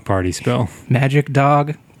 Magic dog party spell. Magic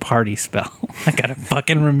Dog Party Spell. I gotta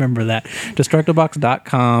fucking remember that.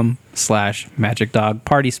 Destructobox.com/ Magic Dog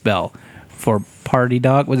Party Spell for Party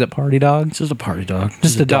Dog. Was it Party Dog? It's just a party dog.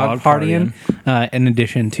 Just a dog partying. In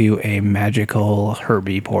addition to a magical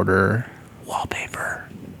Herbie Porter wallpaper.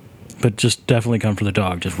 But just definitely come for the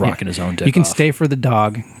dog, just rocking his own dick You can off. stay for the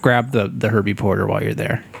dog. Grab the Herbie Porter while you're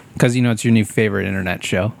there. Because you know it's your new favorite internet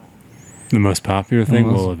show. The most popular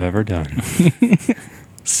thing we'll have ever done.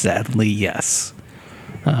 Sadly, yes.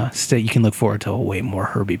 So you can look forward to way more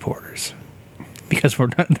Herbie Porters. Because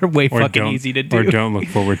they're way fucking easy to do. Or don't look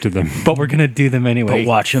forward to them. But we're going to do them anyway. But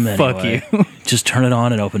watch them anyway. Fuck you. Just turn it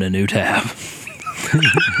on and open a new tab.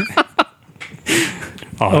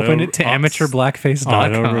 Open it to Auto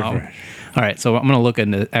amateurblackface.com. refresh. All right, so I'm going to look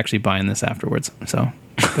into actually buying this afterwards. So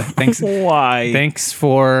thanks. Why? Thanks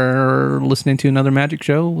for listening to another magic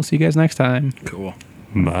show. We'll see you guys next time. Cool.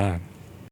 Bye.